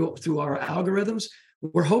do through our algorithms,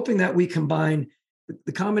 we're hoping that we combine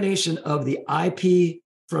the combination of the IP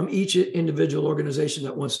from each individual organization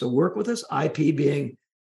that wants to work with us, IP being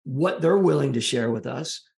what they're willing to share with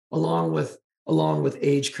us, along with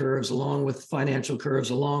age curves, along with financial curves,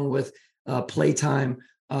 along with playtime,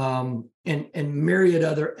 and myriad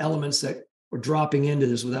other elements that we're dropping into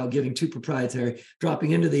this without getting too proprietary,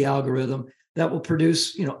 dropping into the algorithm that will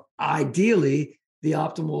produce, ideally the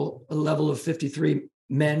optimal level of 53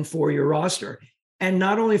 men for your roster. And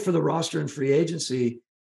not only for the roster and free agency,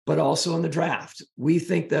 but also in the draft. We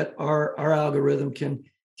think that our algorithm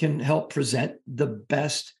can help present the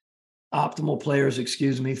best optimal players,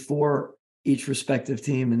 for each respective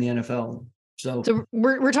team in the NFL. So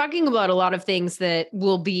we're talking about a lot of things that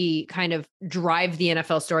will be kind of drive the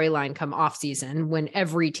NFL storyline come off season, when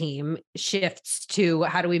every team shifts to,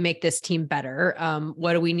 how do we make this team better?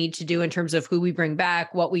 What do we need to do in terms of who we bring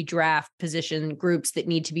back, what we draft, position groups that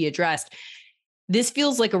need to be addressed? This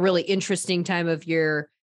feels like a really interesting time of year,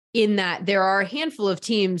 in that there are a handful of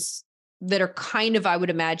teams that are kind of, I would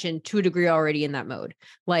imagine, to a degree already in that mode.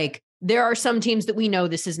 Like, there are some teams that we know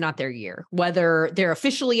this is not their year, whether they're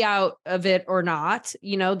officially out of it or not.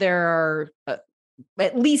 There are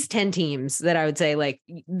at least 10 teams that I would say, like,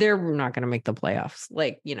 they're not going to make the playoffs.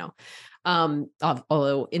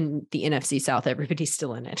 Although in the NFC South, everybody's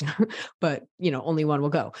still in it, but only one will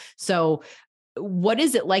go. So what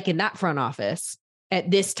is it like in that front office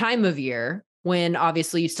at this time of year, when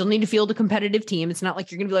obviously you still need to field a competitive team? It's not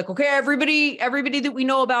like you're going to be like, okay, everybody that we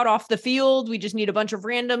know about off the field, we just need a bunch of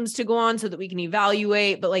randoms to go on so that we can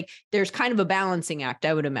evaluate. But like, there's kind of a balancing act,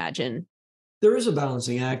 I would imagine. There is a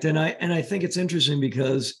balancing act. And I think it's interesting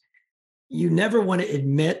because you never want to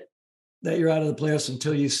admit that you're out of the playoffs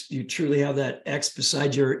until you truly have that X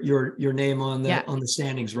beside your name on the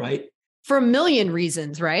standings, right? For a million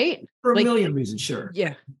reasons, right? For a million reasons, sure.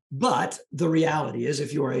 Yeah. But the reality is,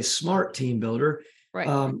 if you're a smart team builder,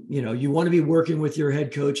 right. You want to be working with your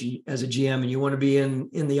head coach as a GM, and you want to be in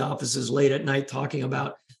the offices late at night talking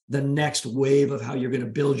about the next wave of how you're going to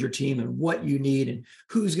build your team and what you need and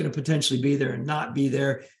who's going to potentially be there and not be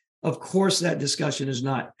there. Of course, that discussion is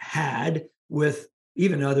not had with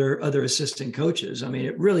even other assistant coaches. I mean,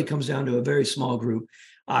 it really comes down to a very small group,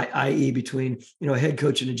 i.e. between, a head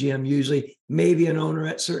coach and a GM. Usually maybe an owner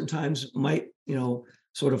at certain times might,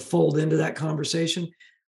 sort of fold into that conversation.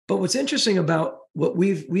 But what's interesting about what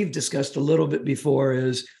we've discussed a little bit before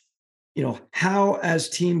is, how as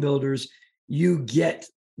team builders, you get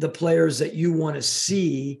the players that you want to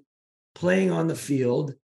see playing on the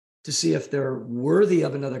field to see if they're worthy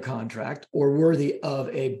of another contract or worthy of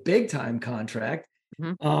a big time contract.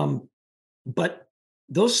 Mm-hmm. But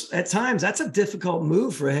those, at times, that's a difficult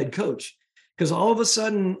move for a head coach, because all of a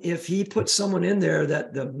sudden, if he puts someone in there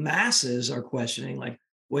that the masses are questioning, like,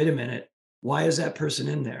 wait a minute, why is that person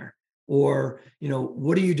in there? Or,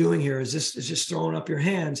 what are you doing here? Is this just throwing up your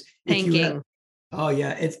hands? Tanking.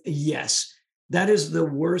 Yes. That is the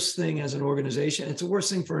worst thing as an organization. It's the worst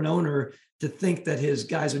thing for an owner to think that his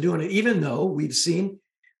guys are doing it, even though we've seen,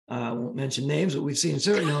 I won't mention names, but we've seen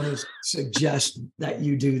certain owners suggest that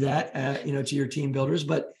you do that, to your team builders.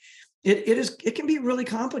 But it can be really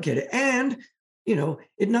complicated. And,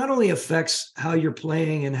 it not only affects how you're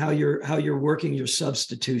playing and how you're working your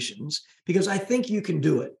substitutions, because I think you can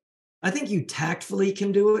do it. I think you tactfully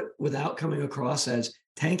can do it without coming across as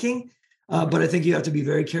tanking. But I think you have to be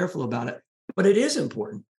very careful about it. But it is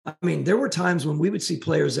important. I mean, there were times when we would see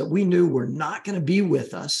players that we knew were not going to be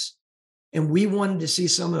with us, and we wanted to see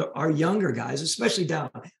some of our younger guys, especially down.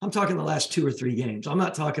 I'm talking the last 2 or 3 games. I'm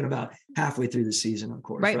not talking about halfway through the season, of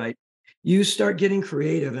course, right? You start getting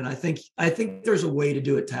creative, and I think there's a way to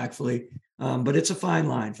do it tactfully, but it's a fine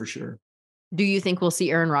line for sure. Do you think we'll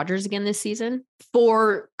see Aaron Rodgers again this season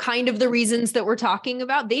for kind of the reasons that we're talking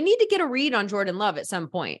about? They need to get a read on Jordan Love at some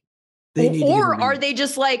point. Or are they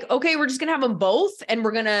just like, okay, we're just going to have them both and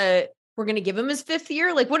we're going to give him his 5th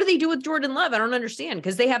year? Like, what do they do with Jordan Love? I don't understand,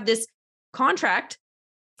 because they have this contract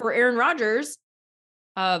for Aaron Rodgers.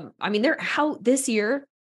 They're out this year.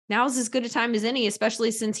 Now's as good a time as any,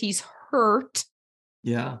 especially since he's hurt.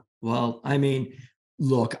 Yeah. Well,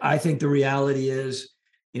 look, I think the reality is,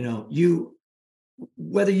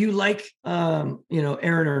 whether you like, Aaron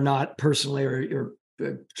or not personally, or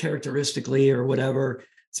characteristically or whatever,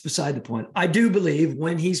 it's beside the point. I do believe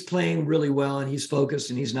when he's playing really well and he's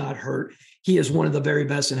focused and he's not hurt, he is one of the very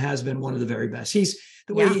best and has been one of the very best. He's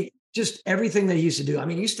the way he, just everything that he used to do. I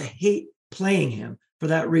used to hate playing him for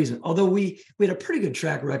that reason. Although we had a pretty good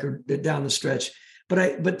track record down the stretch,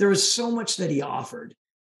 but there was so much that he offered.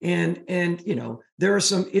 And there are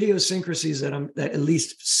some idiosyncrasies that at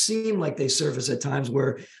least seem like they surface at times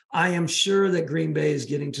where I am sure that Green Bay is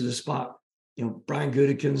getting to the spot. Brian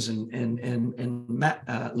Gutekunst and Matt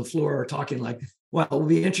LaFleur are talking like, well, it will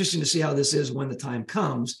be interesting to see how this is when the time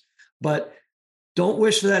comes, but don't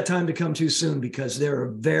wish for that time to come too soon, because there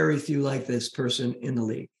are very few like this person in the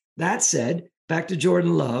league. That said, back to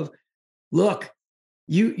Jordan Love. Look,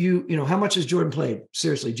 you how much has Jordan played?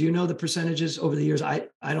 Seriously, do you know the percentages over the years? I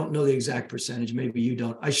don't know the exact percentage. Maybe you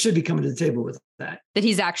don't. I should be coming to the table with that. That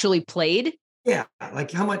he's actually played? Yeah.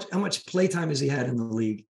 Like how much play time has he had in the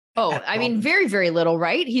league? Oh, very, very little,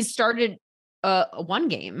 right? He started 1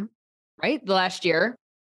 game, right? The last year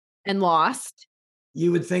and lost.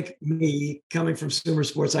 You would think me coming from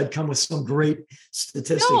SumerSports, I'd come with some great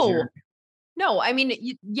statistic here. No,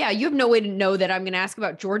 you have no way to know that I'm going to ask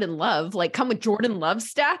about Jordan Love. Like, come with Jordan Love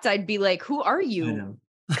stats. I'd be like, who are you,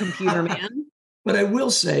 computer man? But I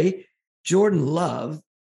will say, Jordan Love,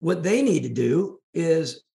 what they need to do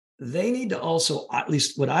is they need to also, at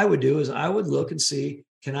least what I would do is I would look and see,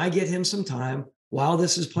 can I get him some time while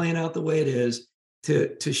this is playing out the way it is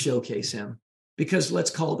to showcase him? Because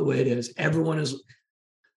let's call it the way it is.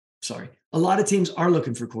 A lot of teams are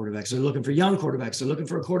looking for quarterbacks. They're looking for young quarterbacks. They're looking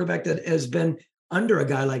for a quarterback that has been under a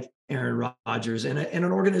guy like Aaron Rodgers and an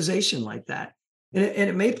organization like that. And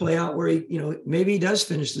it may play out where maybe he does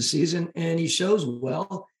finish the season and he shows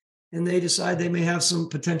well, and they decide they may have some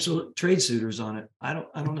potential trade suitors on it. I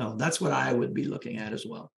don't know. That's what I would be looking at as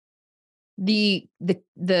well. The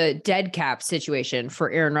dead cap situation for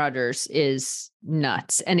Aaron Rodgers is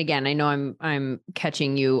nuts. And again, I know I'm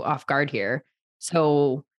catching you off guard here.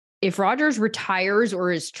 So if Rodgers retires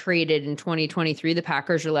or is traded in 2023, the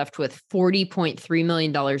Packers are left with $40.3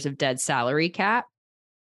 million of dead salary cap.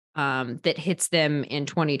 that hits them in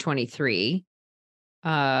 2023.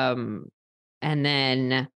 And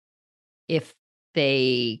then if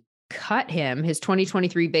they cut him, his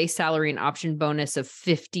 2023 base salary and option bonus of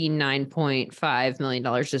 $59.5 million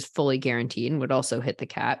is fully guaranteed and would also hit the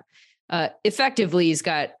cap. Effectively, he's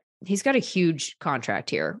got a huge contract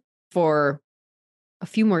here for a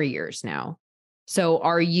few more years now. So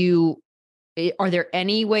are there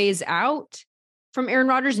any ways out from Aaron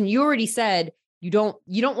Rodgers? And you already said you don't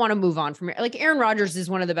want to move on from it. Like, Aaron Rodgers is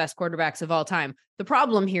one of the best quarterbacks of all time. The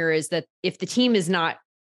problem here is that if the team is not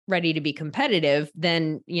ready to be competitive,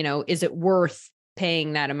 then, is it worth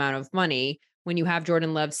paying that amount of money when you have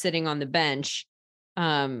Jordan Love sitting on the bench?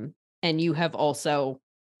 And you have also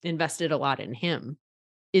invested a lot in him.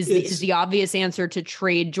 Is the obvious answer to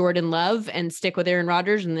trade Jordan Love and stick with Aaron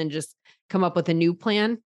Rodgers and then just come up with a new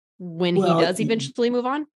plan when he does eventually move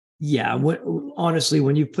on? Yeah. Honestly,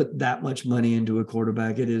 when you put that much money into a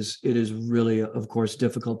quarterback, it is really, of course,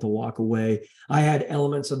 difficult to walk away. I had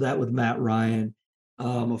elements of that with Matt Ryan,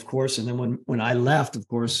 of course. And then when I left, of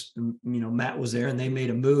course, Matt was there and they made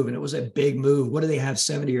a move, and it was a big move. What do they have?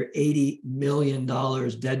 $70 or $80 million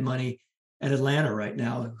dead money at Atlanta right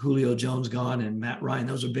now? Julio Jones gone and Matt Ryan.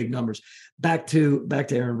 Those are big numbers. Back to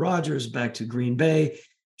Aaron Rodgers, back to Green Bay,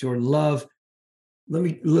 Jordan Love.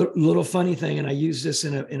 Little funny thing, and I used this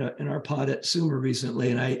in our pod at Sumer recently,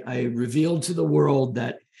 and I revealed to the world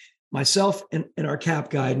that myself and our cap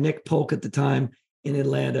guy, Nick Polk at the time in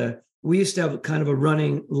Atlanta, we used to have kind of a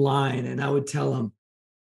running line, and I would tell him,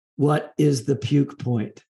 what is the puke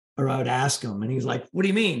point? Or I would ask him, and he's like, what do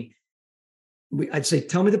you mean? I'd say,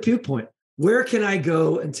 tell me the puke point. Where can I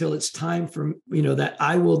go until it's time for, that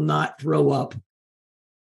I will not throw up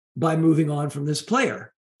by moving on from this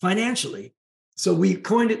player financially? So we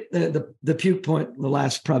coined it the puke point in the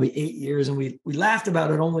last probably 8 years. And we laughed about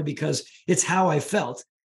it only because it's how I felt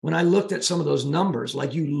when I looked at some of those numbers.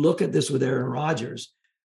 Like, you look at this with Aaron Rodgers,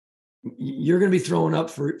 you're going to be throwing up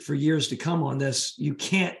for years to come on this. You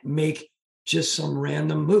can't make just some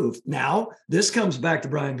random move. Now, this comes back to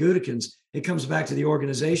Brian Gutekunst. It comes back to the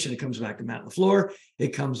organization. It comes back to Matt LaFleur.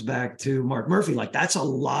 It comes back to Mark Murphy. Like, that's a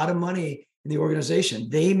lot of money in the organization.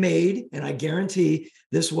 They made, and I guarantee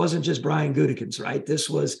this wasn't just Brian Gutekunst, right? This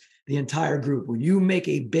was the entire group. When you make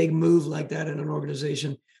a big move like that in an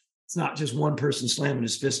organization, it's not just one person slamming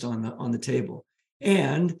his fist on the table.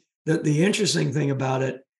 And the interesting thing about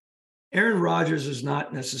it, Aaron Rodgers is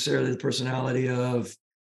not necessarily the personality of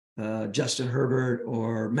Justin Herbert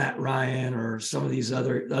or Matt Ryan or some of these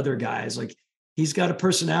other guys. Like, he's got a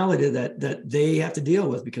personality that they have to deal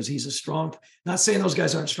with because he's a strong, not saying those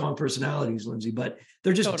guys aren't strong personalities, Lindsay, but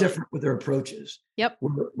they're just different with their approaches. Yep.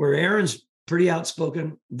 Where Aaron's pretty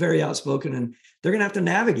outspoken, very outspoken, and they're going to have to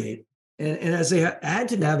navigate. And as they had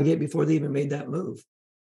to navigate before they even made that move.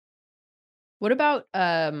 What about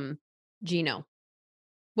Geno?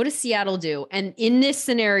 What does Seattle do? And in this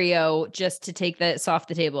scenario, just to take this off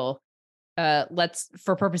the table, let's,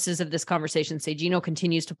 for purposes of this conversation, say Geno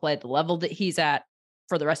continues to play at the level that he's at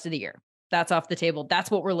for the rest of the year. That's off the table. That's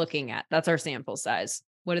what we're looking at. That's our sample size.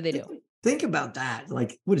 What do they do? Think about that.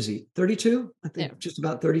 Like, what is he? 32? I think just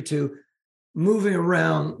about 32. Moving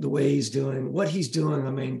around the way he's doing, what he's doing.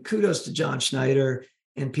 I mean, kudos to John Schneider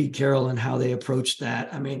and Pete Carroll and how they approached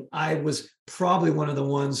that. I mean, I was probably one of the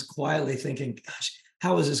ones quietly thinking, gosh,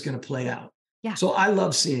 how is this going to play out? Yeah. So I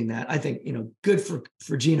love seeing that. I think, good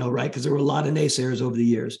for Geno, right? Because there were a lot of naysayers over the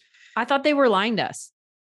years. I thought they were lying to us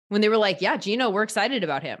when they were like, yeah, Geno, we're excited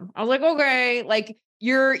about him. I was like, okay, like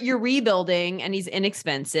you're rebuilding and he's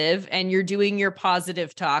inexpensive and you're doing your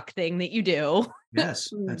positive talk thing that you do. Yes,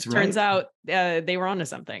 that's right. Turns out they were onto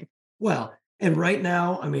something. Well, and right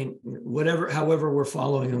now, I mean, however we're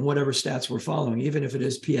following and whatever stats we're following, even if it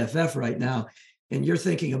is PFF right now, and you're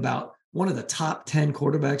thinking about one of the top 10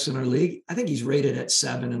 quarterbacks in our league, I think he's rated at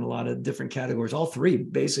 7 in a lot of different categories, all 3,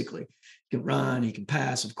 basically. He can run, he can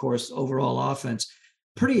pass, of course, overall offense.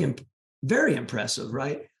 Very impressive,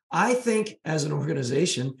 right? I think as an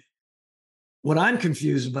organization, what I'm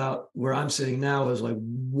confused about where I'm sitting now is like,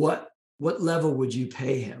 what level would you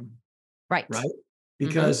pay him? Right.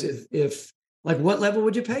 Because if what level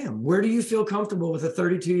would you pay him? Where do you feel comfortable with a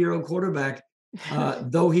 32-year-old quarterback?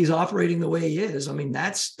 Though he's operating the way he is, I mean,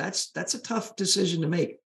 that's a tough decision to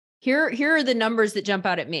make. Here are the numbers that jump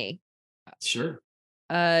out at me. Sure.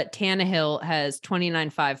 Tannehill has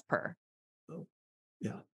 29.5 per. Oh,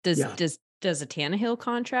 yeah. Does a Tannehill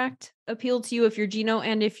contract appeal to you if you're Geno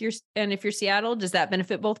and if you're Seattle? Does that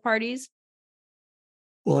benefit both parties?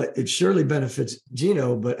 Well, it surely benefits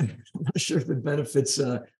Geno, but I'm not sure if it benefits.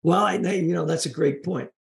 That's a great point.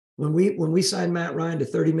 When we signed Matt Ryan to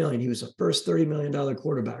 $30 million, he was the first $30 million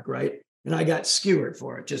quarterback, right? And I got skewered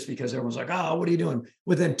for it just because everyone's like, oh, what are you doing?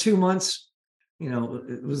 Within 2 months,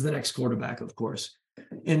 it was the next quarterback, of course.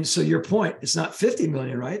 And so your point, it's not 50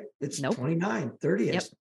 million, right? It's 29, 30. Yep.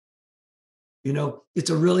 It's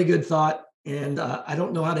a really good thought. And I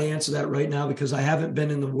don't know how to answer that right now because I haven't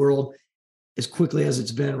been in the world as quickly as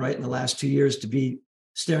it's been right in the last 2 years to be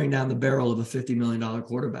staring down the barrel of a $50 million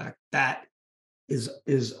quarterback. That is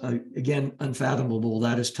again, unfathomable.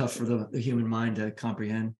 That is tough for the human mind to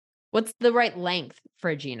comprehend. What's the right length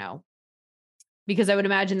for Geno? Because I would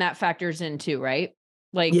imagine that factors in too, right?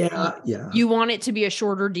 Like, you want it to be a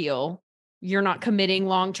shorter deal. You're not committing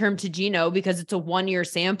long-term to Geno because it's a 1-year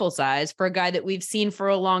sample size for a guy that we've seen for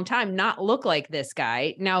a long time not look like this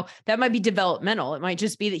guy. Now, that might be developmental. It might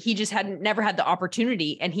just be that he just never had the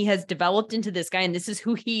opportunity and he has developed into this guy and this is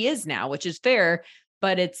who he is now, which is fair,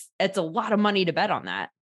 but it's a lot of money to bet on that.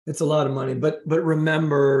 It's a lot of money, but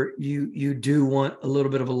remember, you do want a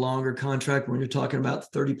little bit of a longer contract when you're talking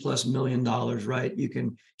about $30+ million, right? You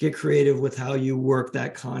can get creative with how you work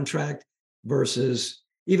that contract versus,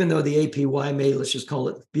 even though the APY may, let's just call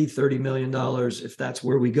it, be $30 million, if that's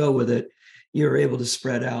where we go with it, you're able to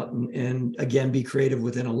spread out and again, be creative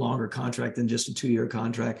within a longer contract than just a 2-year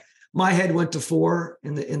contract. My head went to 4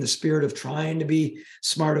 in the spirit of trying to be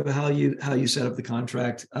smart about how you set up the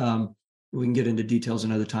contract. We can get into details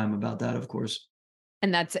another time about that, of course.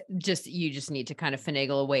 And that's you just need to kind of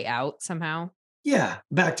finagle a way out somehow. Yeah.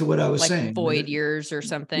 Back to what I was saying. Void years or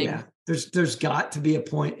something. Yeah. There's got to be a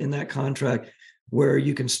point in that contract where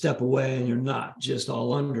you can step away and you're not just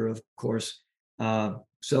all under, of course.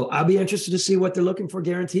 So I'll be interested to see what they're looking for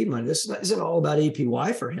guaranteed money. This isn't all about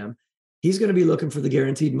APY for him. He's going to be looking for the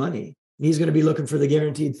guaranteed money. He's going to be looking for the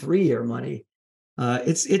guaranteed 3-year money.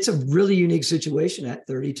 It's a really unique situation at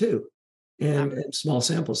 32. And small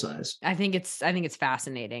sample size. I think it's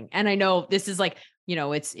fascinating. And I know this is like,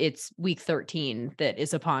 it's week 13 that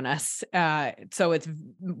is upon us. So it's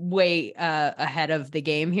way ahead of the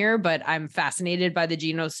game here, but I'm fascinated by the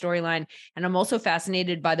Geno storyline. And I'm also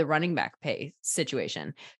fascinated by the running back pay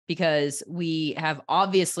situation because we have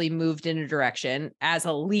obviously moved in a direction as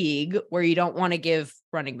a league where you don't want to give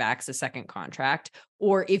running backs a second contract,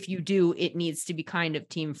 or if you do, it needs to be kind of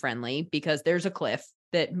team friendly because there's a cliff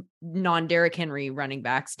that non-Derrick Henry running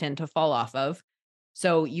backs tend to fall off of.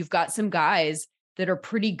 So you've got some guys that are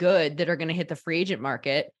pretty good that are going to hit the free agent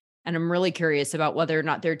market. And I'm really curious about whether or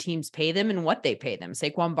not their teams pay them and what they pay them.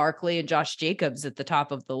 Saquon Barkley and Josh Jacobs at the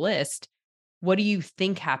top of the list. What do you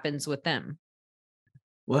think happens with them?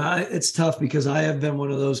 Well, it's tough because I have been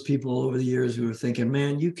one of those people over the years who are thinking,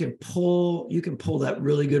 man, you can pull that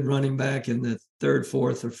really good running back in the 3rd,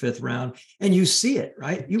 4th, or 5th round. And you see it,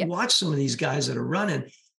 right? You watch some of these guys that are running.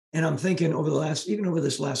 And I'm thinking over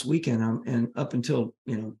this last weekend and up until,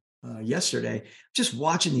 yesterday, just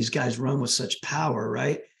watching these guys run with such power,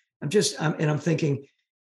 right? I'm thinking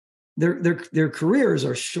their careers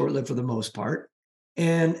are short-lived for the most part.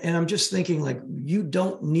 And I'm just thinking, like, you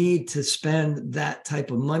don't need to spend that type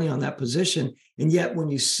of money on that position. And yet when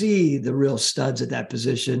you see the real studs at that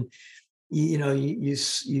position, you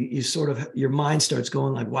sort of, your mind starts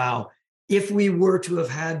going like, wow, if we were to have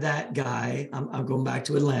had that guy, I'm going back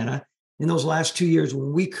to Atlanta, in those last 2 years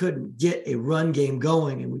when we couldn't get a run game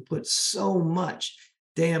going and we put so much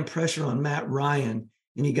damn pressure on Matt Ryan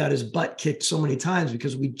and he got his butt kicked so many times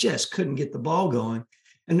because we just couldn't get the ball going.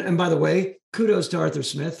 And by the way, kudos to Arthur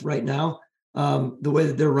Smith right now. The way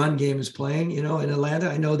that their run game is playing, in Atlanta,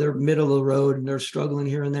 I know they're middle of the road and they're struggling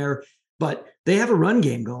here and there, but they have a run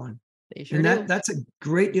game going. They sure do. That's a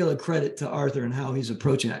great deal of credit to Arthur and how he's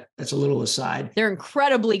approaching it. That's a little aside. They're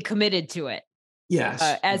incredibly committed to it. Yes.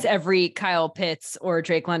 As every Kyle Pitts or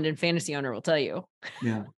Drake London fantasy owner will tell you.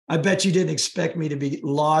 Yeah. I bet you didn't expect me to be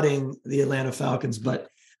lauding the Atlanta Falcons, but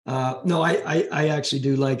no, I actually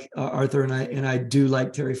do like Arthur and I do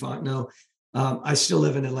like Terry Fontenot. I still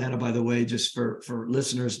live in Atlanta, by the way, just for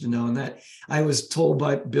listeners to know. And that I was told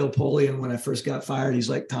by Bill Polian when I first got fired, he's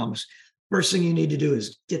like, Thomas, first thing you need to do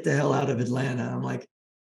is get the hell out of Atlanta. I'm like,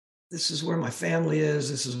 this is where my family is.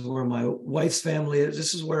 This is where my wife's family is.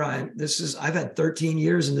 This is where I've had 13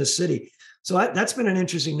 years in this city. So that's been an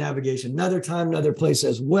interesting navigation. Another time, another place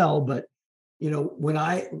as well. But,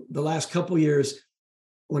 the last couple of years,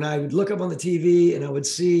 when I would look up on the TV and I would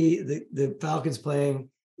see the Falcons playing,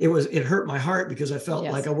 it hurt my heart because I felt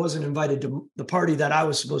like I wasn't invited to the party that I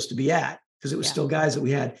was supposed to be at because it was still guys that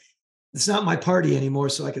we had. It's not my party anymore,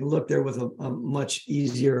 so I can look there with a much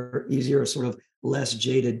easier, sort of less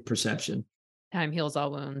jaded perception. Time heals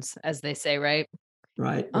all wounds, as they say, right?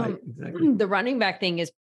 Right, exactly. The running back thing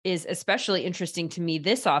is is especially interesting to me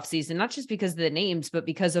this offseason, not just because of the names, but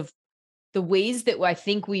because of the ways that I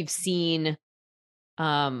think we've seen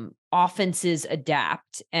offenses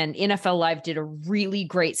adapt. And NFL Live did a really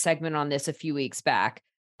great segment on this a few weeks back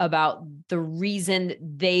about the reason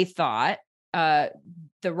they thought the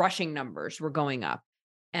rushing numbers were going up.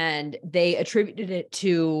 And they attributed it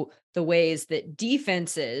to the ways that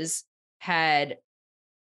defenses had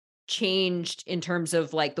changed in terms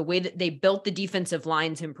of like the way that they built the defensive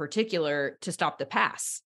lines in particular to stop the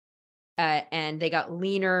pass. And they got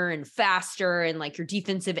leaner and faster, and like your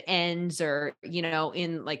defensive ends are,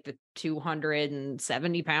 in like the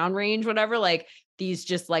 270-pound range, whatever, like these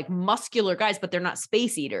just like muscular guys, but they're not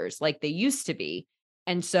space eaters like they used to be.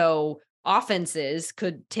 And so offenses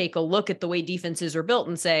could take a look at the way defenses are built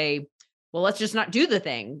and say, well, let's just not do the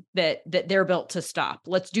thing that they're built to stop.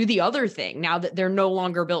 Let's do the other thing now that they're no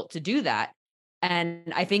longer built to do that.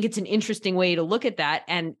 And I think it's an interesting way to look at that.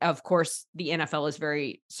 And of course, the NFL is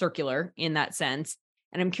very circular in that sense.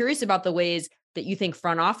 And I'm curious about the ways that you think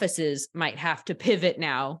front offices might have to pivot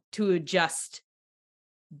now to adjust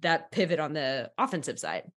that pivot on the offensive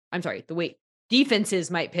side. I'm sorry, the way defenses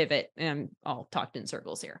might pivot. And all talked in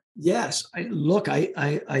circles here. Yes.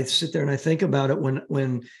 I sit there and I think about it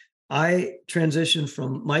when I transitioned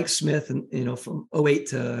from Mike Smith and, from 08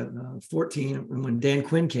 to 14, and when Dan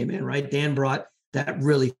Quinn came in, right? Dan brought that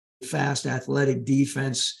really fast athletic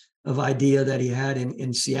defense of idea that he had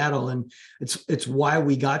in Seattle. And it's why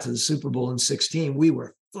we got to the Super Bowl in 16. We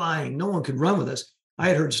were flying. No one could run with us. I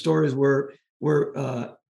had heard stories where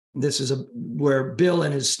Bill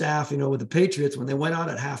and his staff, with the Patriots, when they went out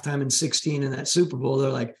at halftime in 16 in that Super Bowl,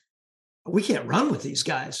 they're like, we can't run with these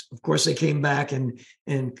guys. Of course, they came back and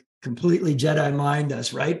completely Jedi mind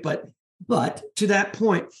us, right? But to that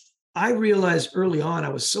point, I realized early on, I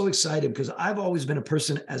was so excited because I've always been a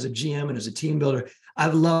person as a GM and as a team builder.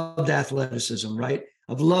 I've loved athleticism, right?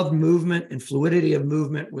 I've loved movement and fluidity of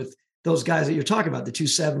movement with those guys that you're talking about, the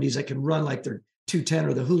 270s that can run like they're 210,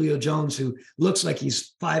 or the Julio Jones who looks like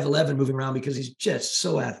he's 5'11" moving around because he's just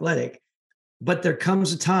so athletic. But there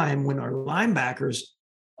comes a time when our linebackers,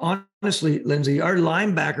 honestly, Lindsay, our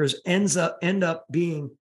linebackers end up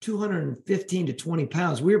being 215 to 20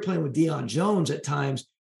 pounds. We were playing with Deion Jones at times.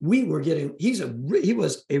 He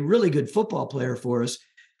was a really good football player for us,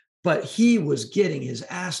 but he was getting his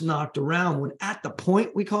ass knocked around when at the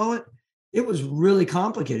point, we call it, it was really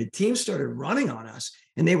complicated. Teams started running on us,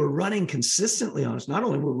 and they were running consistently on us. Not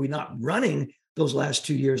only were we not running those last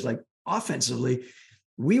 2 years, like offensively,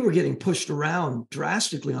 we were getting pushed around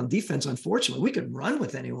drastically on defense. Unfortunately, we could run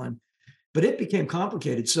with anyone, but it became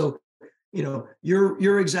complicated. So,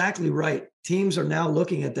 you're exactly right. Teams are now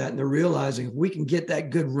looking at that and they're realizing if we can get that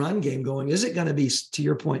good run game going, is it going to be, to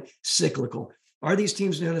your point, cyclical? Are these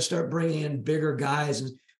teams going to start bringing in bigger guys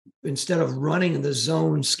and instead of running in the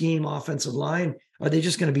zone scheme offensive line? Are they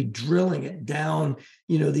just going to be drilling it down,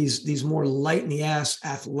 these more light in the ass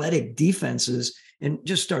athletic defenses and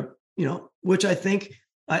just start, which I think,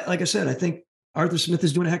 like I said, I think Arthur Smith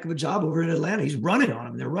is doing a heck of a job over in Atlanta. He's running on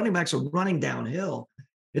them. Their running backs are running downhill.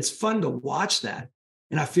 It's fun to watch that.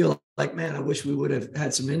 And I feel like, man, I wish we would have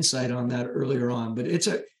had some insight on that earlier on, but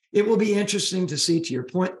it will be interesting to see. To your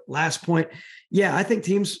point, last point. Yeah, I think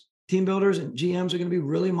team builders and GMs are going to be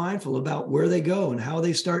really mindful about where they go and how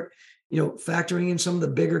they start, factoring in some of the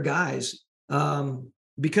bigger guys.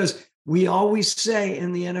 Because we always say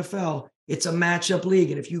in the NFL, it's a matchup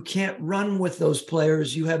league. And if you can't run with those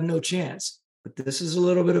players, you have no chance. But this is a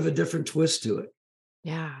little bit of a different twist to it.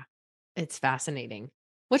 Yeah, it's fascinating.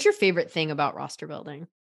 What's your favorite thing about roster building?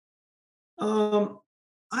 I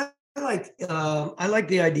like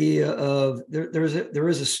the idea of there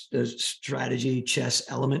is a strategy chess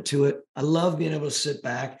element to it. I love being able to sit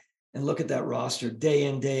back and look at that roster day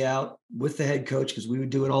in, day out with the head coach, because we would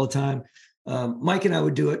do it all the time. Mike and I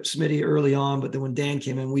would do it, Smitty, early on, but then when Dan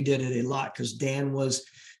came in, we did it a lot because Dan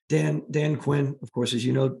Quinn, of course, as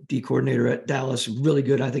you know, D coordinator at Dallas, really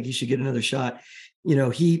good. I think he should get another shot.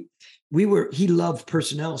 He loved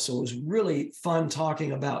personnel. So it was really fun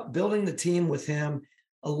talking about building the team with him,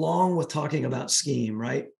 along with talking about scheme,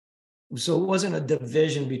 right? So it wasn't a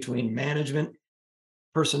division between management,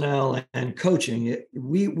 personnel, and coaching.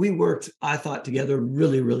 We worked, I thought, together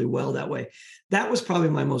really, really well that way. That was probably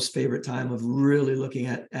my most favorite time of really looking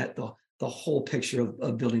at the whole picture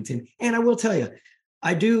of building team. And I will tell you,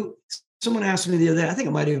 someone asked me the other day, I think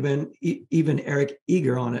it might have been even Eric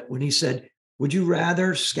Eager on it, when he said, would you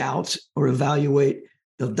rather scout or evaluate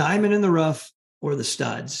the diamond in the rough or the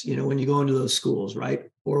studs, when you go into those schools, right?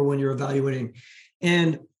 Or when you're evaluating.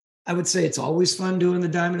 And I would say it's always fun doing the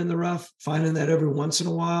diamond in the rough, finding that every once in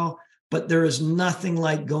a while. but there is nothing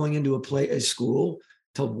like going into a school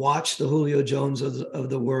to watch the Julio Jones of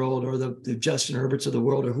the world, or the Justin Herberts of the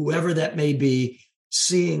world, or whoever that may be,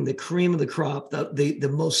 seeing the cream of the crop, the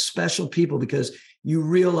most special people, because you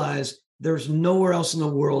realize there's nowhere else in the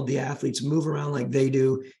world the athletes move around like they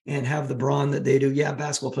do and have the brawn that they do. Yeah,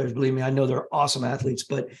 basketball players, believe me, I know they're awesome athletes,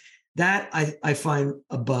 but that I find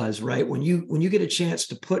a buzz, right? When you get a chance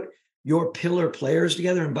to put your pillar players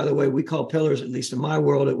together, and by the way, we call pillars, at least in my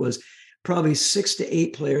world, it was probably 6 to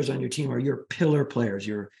 8 players on your team are your pillar players.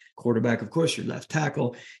 Your quarterback, of course, your left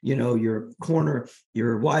tackle, your corner,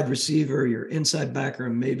 your wide receiver, your inside backer,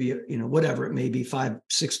 and maybe, whatever it may be, 5,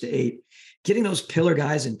 6 to 8. Getting those pillar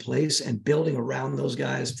guys in place and building around those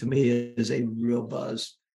guys, to me, is a real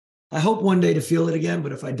buzz. I hope one day to feel it again,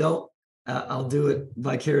 but if I don't, I'll do it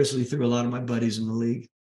vicariously through a lot of my buddies in the league.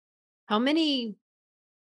 How many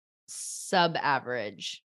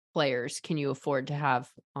sub-average players can you afford to have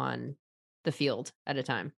on the field at a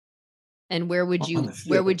time? And where would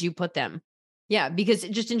you put them? Yeah, because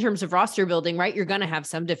just in terms of roster building, right? You're going to have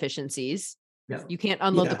some deficiencies. Yeah. You can't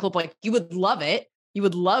unload the clip. Like, you would love it. You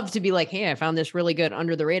would love to be like, hey, I found this really good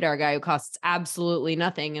under the radar guy who costs absolutely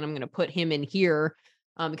nothing, and I'm going to put him in here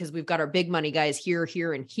because we've got our big money guys here,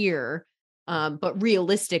 here, and here. But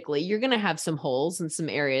realistically, you're going to have some holes in some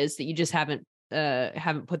areas that you just haven't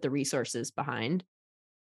put the resources behind.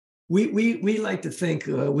 We like to think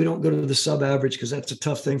we don't go to the sub-average because that's a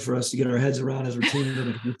tough thing for us to get our heads around as we're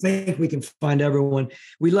team. We think we can find everyone.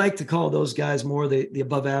 We like to call those guys more the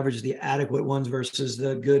above average, the adequate ones versus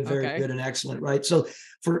the good, very good, and excellent, right? So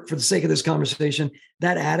for the sake of this conversation,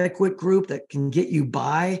 that adequate group that can get you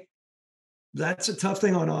by, that's a tough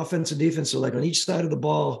thing on offense and defense. So like on each side of the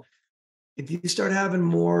ball, if you start having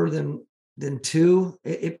more than 2,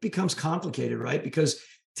 it becomes complicated, right? Because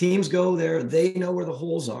teams go there, they know where the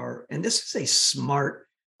holes are. And this is a smart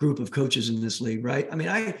group of coaches in this league, right? I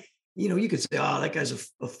mean, you could say, oh, that guy's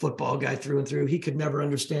a football guy through and through. He could never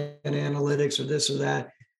understand analytics or this or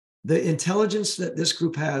that. The intelligence that this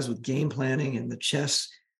group has with game planning and the chess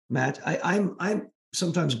match, I'm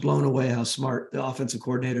sometimes blown away how smart the offensive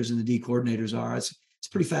coordinators and the D coordinators are. It's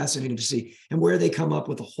pretty fascinating to see, and where they come up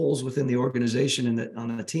with the holes within the organization and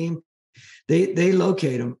on the team. They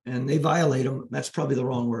locate them and they violate them. That's probably the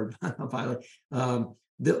wrong word. Violate.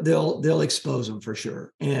 They'll expose them for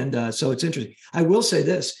sure. And so it's interesting. I will say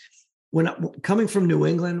this: coming from New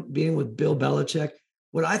England, being with Bill Belichick,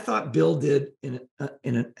 what I thought Bill did in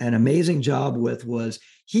an amazing job with was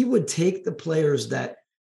he would take the players that,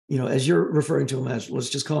 as you're referring to them as, let's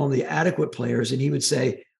just call them the adequate players, and he would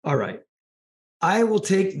say, "All right, I will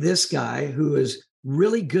take this guy who is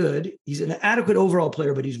really good. He's an adequate overall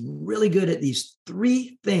player, but he's really good at these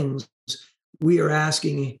 3 things we are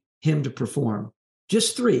asking him to perform.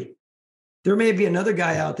 Just 3. There may be another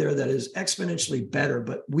guy out there that is exponentially better,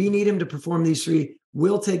 but we need him to perform these 3.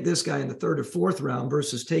 We'll take this guy in the 3rd or 4th round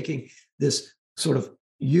versus taking this sort of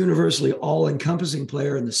universally all-encompassing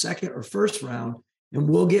player in the 2nd or 1st round, and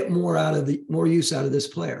we'll get more use out of this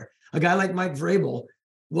player." A guy like Mike Vrabel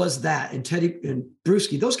was that, and Teddy and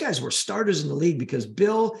Bruschi, those guys were starters in the league because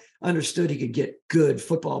Bill understood he could get good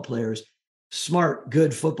football players, smart,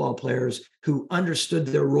 good football players who understood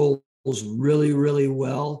their roles really, really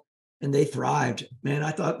well, and they thrived. Man,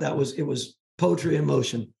 I thought it was poetry in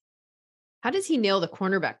motion. How does he nail the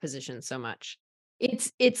cornerback position so much?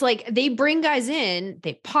 It's like they bring guys in,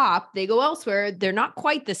 they pop, they go elsewhere. They're not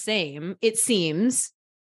quite the same, it seems.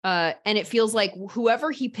 And it feels like whoever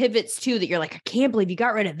he pivots to, that you're like, I can't believe you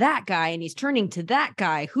got rid of that guy and he's turning to that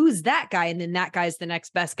guy. Who's that guy? And then that guy's the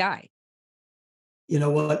next best guy. You know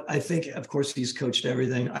what? I think, of course, he's coached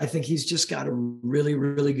everything. I think he's just got a really,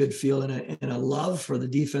 really good feel and a love for the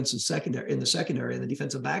defensive secondary, in the secondary and the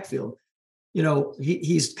defensive backfield.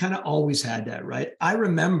 He's kind of always had that, right? I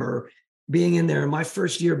remember being in there in my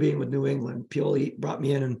first year being with New England. Pioli brought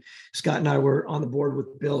me in, and Scott and I were on the board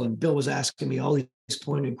with Bill, and Bill was asking me all these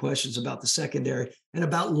pointed questions about the secondary and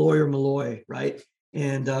about Lawyer Malloy, right?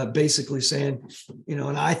 And basically saying,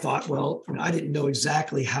 and I thought, well, I didn't know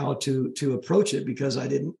exactly how to approach it because I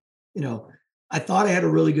didn't, I thought I had a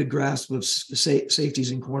really good grasp of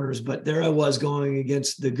safeties and corners, but there I was going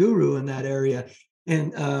against the guru in that area.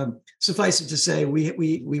 And suffice it to say,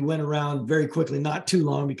 we went around very quickly, not too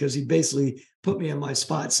long, because he basically put me in my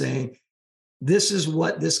spot saying, this is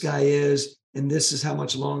what this guy is, and this is how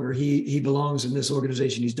much longer he belongs in this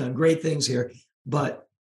organization. He's done great things here, but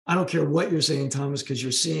I don't care what you're saying, Thomas, because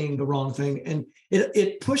you're seeing the wrong thing. And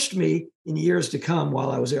it pushed me in years to come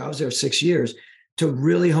while I was there 6 years, to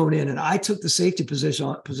really hone in. And I took the safety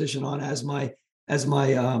position on as my as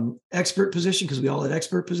my expert position, because we all had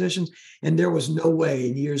expert positions. And there was no way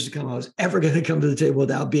in years to come I was ever going to come to the table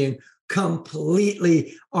without being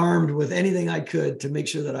completely armed with anything I could to make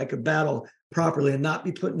sure that I could battle properly and not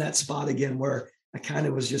be put in that spot again where I kind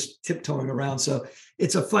of was just tiptoeing around. So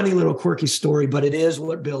it's a funny little quirky story, but it is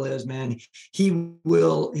what Bill is, man. He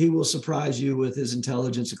will surprise you with his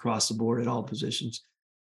intelligence across the board at all positions.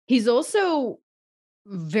 He's also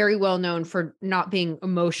very well known for not being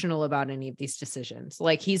emotional about any of these decisions.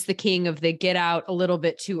 Like, he's the king of the get out a little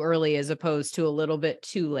bit too early as opposed to a little bit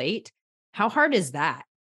too late. How hard is that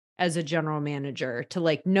as a general manager to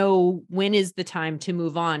like know when is the time to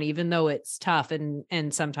move on, even though it's tough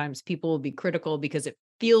and sometimes people will be critical because it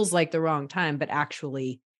feels like the wrong time, but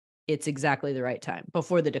actually it's exactly the right time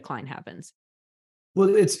before the decline happens?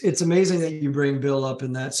 Well, it's amazing that you bring Bill up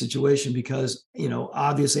in that situation because, you know,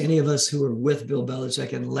 obviously any of us who were with Bill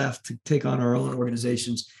Belichick and left to take on our own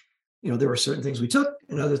organizations, you know, there were certain things we took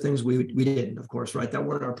and other things we didn't, of course, right? That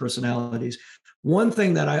weren't our personalities. One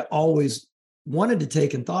thing that I always wanted to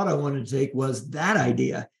take and thought I wanted to take was that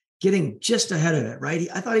idea, getting just ahead of it, right?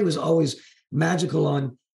 I thought he was always magical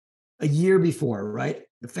on a year before, right?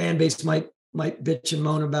 The fan base might bitch and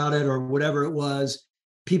moan about it or whatever it was.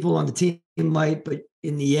 People on the team might, but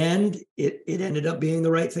in the end, it ended up being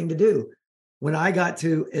the right thing to do. When I got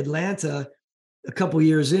to Atlanta a couple of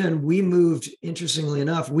years in, we moved, interestingly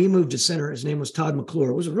enough, we moved to center. His name was Todd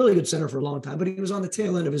McClure. It was a really good center for a long time, but he was on the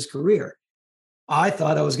tail end of his career. I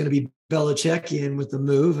thought I was going to be Belichickian with the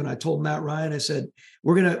move. And I told Matt Ryan, I said,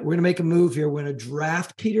 we're gonna make a move here. We're going to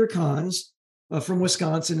draft Peter Kahns from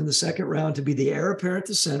Wisconsin in the second round to be the heir apparent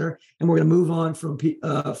to center. And we're going to move on from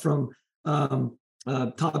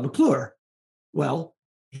Todd McClure. Well,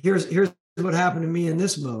 here's what happened to me in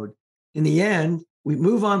this mode. In the end, we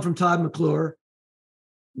move on from Todd McClure.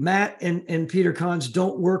 Matt and Peter Kahns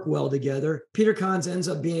don't work well together. Peter Kahns ends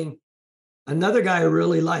up being another guy I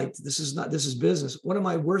really liked. This is business. One of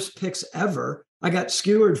my worst picks ever. I got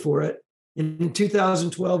skewered for it. In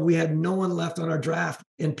 2012, we had no one left on our draft,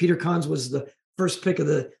 and Peter Kahns was the first pick of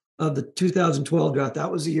the 2012 draft.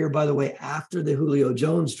 That was the year, by the way, after the Julio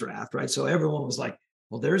Jones draft, right? So everyone was like,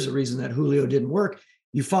 well, there's a reason that Julio didn't work.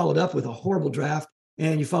 You followed up with a horrible draft,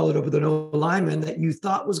 and you followed up with an O-lineman that you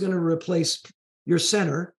thought was going to replace your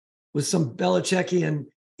center with some Belichickian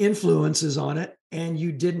influences on it, and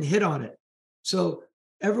you didn't hit on it. So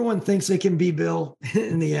everyone thinks they can be Bill.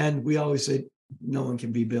 In the end, we always say no one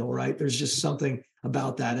can be Bill, right? There's just something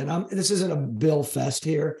about that. And this isn't a Bill fest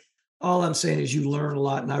here. All I'm saying is you learn a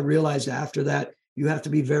lot. And I realized after that, you have to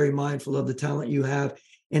be very mindful of the talent you have.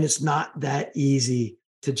 And it's not that easy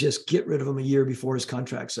to just get rid of him a year before his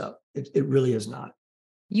contract's up. It really is not.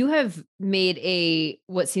 You have made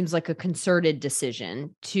what seems like a concerted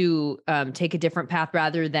decision to take a different path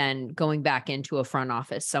rather than going back into a front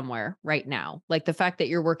office somewhere right now. Like the fact that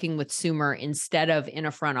you're working with Sumer instead of in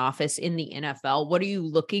a front office in the NFL. What are you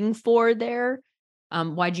looking for there?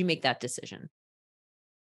 Why'd you make that decision?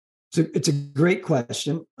 So it's a great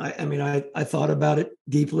question. I thought about it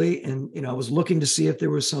deeply, and I was looking to see if there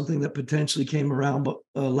was something that potentially came around. But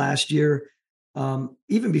last year,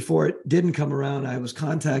 even before it didn't come around, I was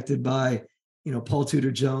contacted by Paul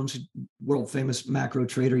Tudor Jones, world famous macro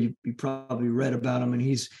trader. You probably read about him, and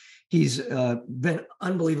he's been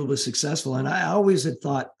unbelievably successful. And I always had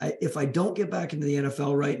thought, if I don't get back into the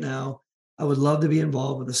NFL right now, I would love to be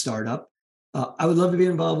involved with a startup. I would love to be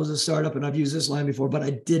involved with a startup, and I've used this line before, but I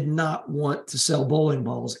did not want to sell bowling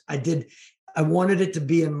balls. I wanted it to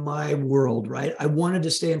be in my world, right? I wanted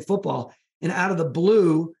to stay in football. And out of the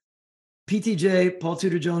blue, PTJ, Paul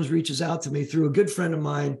Tudor Jones, reaches out to me through a good friend of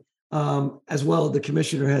mine, as well. The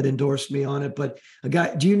commissioner had endorsed me on it. But a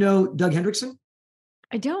guy, do you know Doug Hendrickson?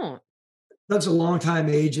 I don't. Doug's a longtime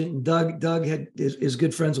agent, and Doug is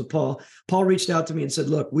good friends with Paul. Paul reached out to me and said,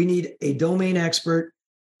 look, we need a domain expert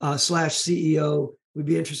 / CEO. We'd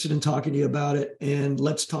be interested in talking to you about it. And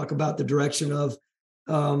let's talk about the direction of,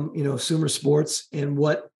 SumerSports and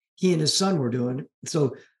what he and his son were doing.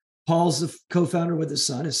 So Paul's the co-founder with his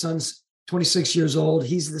son. His son's 26 years old.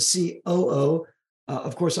 He's the COO.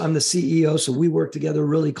 Of course, I'm the CEO. So we work together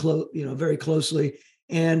really close, very closely.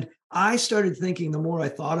 And I started thinking, the more I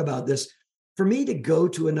thought about this, for me to go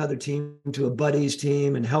to another team, to a buddy's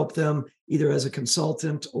team, and help them either as a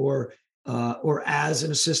consultant or as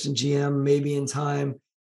an assistant GM, maybe in time.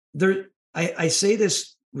 I say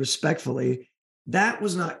this respectfully. I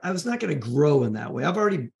was not going to grow in that way. I've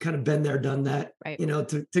already kind of been there, done that. Right.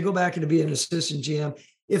 To go back and to be an assistant GM.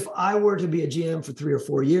 If I were to be a GM for 3 or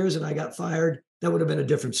 4 years and I got fired, that would have been a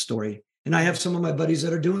different story. And I have some of my buddies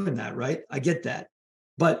that are doing that, right? I get that.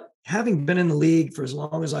 But having been in the league for as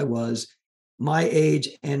long as I was, my age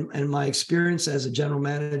and my experience as a general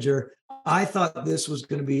manager, I thought this was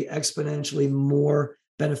going to be exponentially more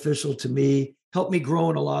beneficial to me, help me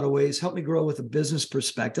grow in a lot of ways, help me grow with a business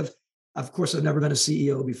perspective. Of course, I've never been a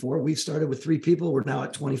CEO before. We started with 3 people. We're now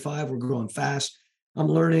at 25. We're growing fast. I'm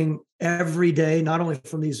learning every day, not only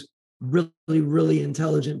from these really, really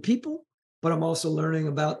intelligent people, but I'm also learning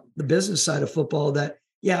about the business side of football that,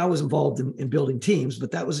 I was involved in building teams,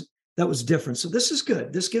 but that was different. So this is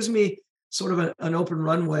good. This gives me sort of an open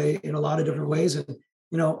runway in a lot of different ways. And,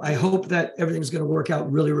 I hope that everything's going to work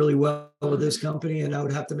out really, really well with this company. And I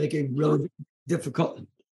would have to make a really difficult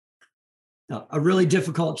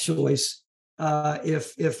choice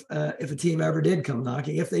if a team ever did come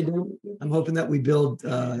knocking. If they do, I'm hoping that we build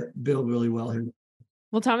really well here.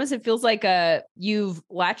 Well, Thomas, it feels like you've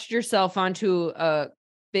latched yourself onto a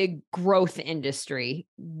big growth industry.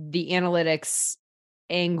 The analytics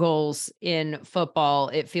angles in football,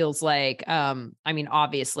 it feels like,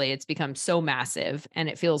 obviously it's become so massive, and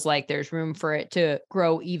it feels like there's room for it to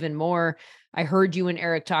grow even more. I heard you and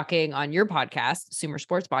Eric talking on your podcast,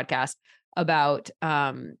 SumerSports podcast, about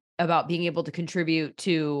being able to contribute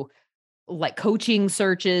to like coaching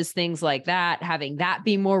searches, things like that, having that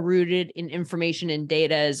be more rooted in information and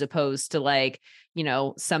data, as opposed to like,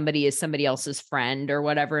 somebody is somebody else's friend or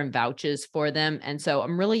whatever and vouches for them. And so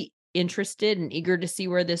I'm really interested and eager to see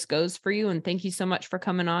where this goes for you. And thank you so much for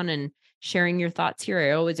coming on and sharing your thoughts here.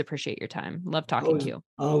 I always appreciate your time. Love talking to you.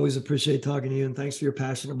 I always appreciate talking to you, and thanks for your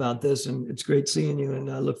passion about this. And it's great seeing you, and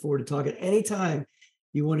I look forward to talking anytime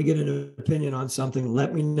you want to get an opinion on something.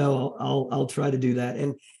 Let me know. I'll try to do that.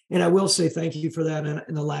 And I will say thank you for that.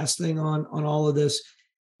 And the last thing on all of this,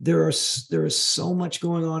 there is so much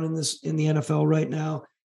going on in the NFL right now.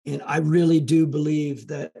 And I really do believe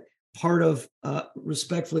that part of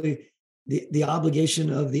respectfully, the obligation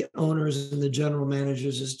of the owners and the general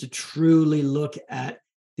managers is to truly look at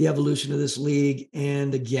the evolution of this league.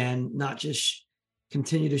 And again, not just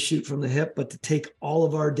continue to shoot from the hip, but to take all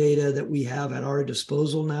of our data that we have at our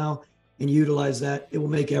disposal now and utilize that. It will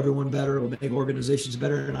make everyone better. It will make organizations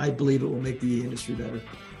better. And I believe it will make the industry better.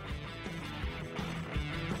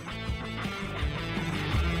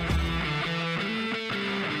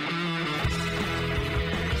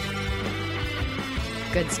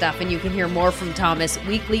 Good stuff. And you can hear more from Thomas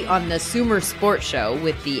weekly on the SumerSports Show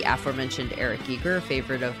with the aforementioned Eric Eager, a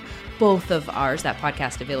favorite of both of ours. That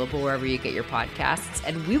podcast available wherever you get your podcasts.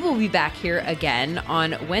 And we will be back here again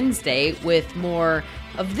on Wednesday with more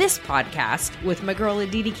of this podcast with my girl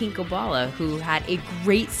Aditi Kinkobala, who had a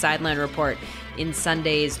great sideline report in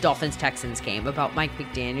Sunday's Dolphins-Texans game about Mike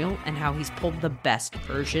McDaniel and how he's pulled the best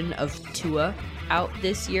version of Tua out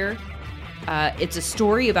this year. It's a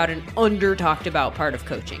story about an under-talked about part of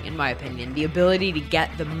coaching, in my opinion, the ability to get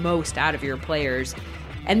the most out of your players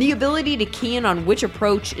and the ability to key in on which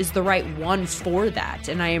approach is the right one for that.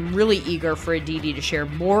 And I am really eager for Aditi to share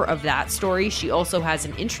more of that story. She also has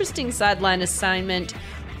an interesting sideline assignment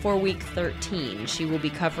for week 13. She will be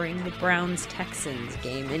covering the Browns-Texans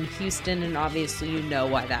game in Houston, and obviously you know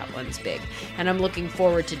why that one's big. And I'm looking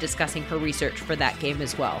forward to discussing her research for that game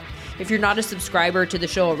as well. If you're not a subscriber to the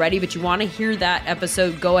show already, but you want to hear that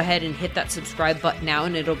episode, go ahead and hit that subscribe button now,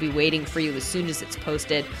 and it'll be waiting for you as soon as it's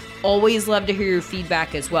posted. Always love to hear your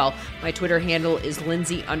feedback as well. My Twitter handle is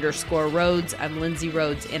Lindsay_Rhodes. I'm Lindsay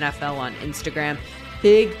Rhodes NFL on Instagram.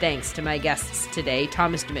 Big thanks to my guests today,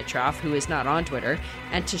 Thomas Dimitroff, who is not on Twitter,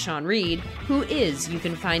 and Tashan Reed, who is. You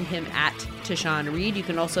can find him at Tashan Reed. You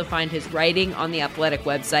can also find his writing on the Athletic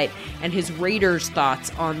website and his Raiders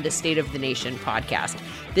thoughts on the State of the Nation podcast.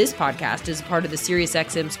 This podcast is a part of the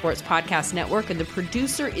SiriusXM Sports Podcast Network, and the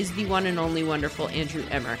producer is the one and only wonderful Andrew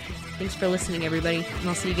Emmer. Thanks for listening, everybody, and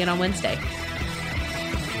I'll see you again on Wednesday.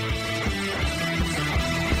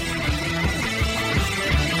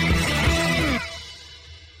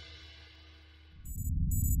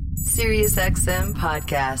 SiriusXM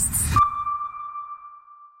Podcasts.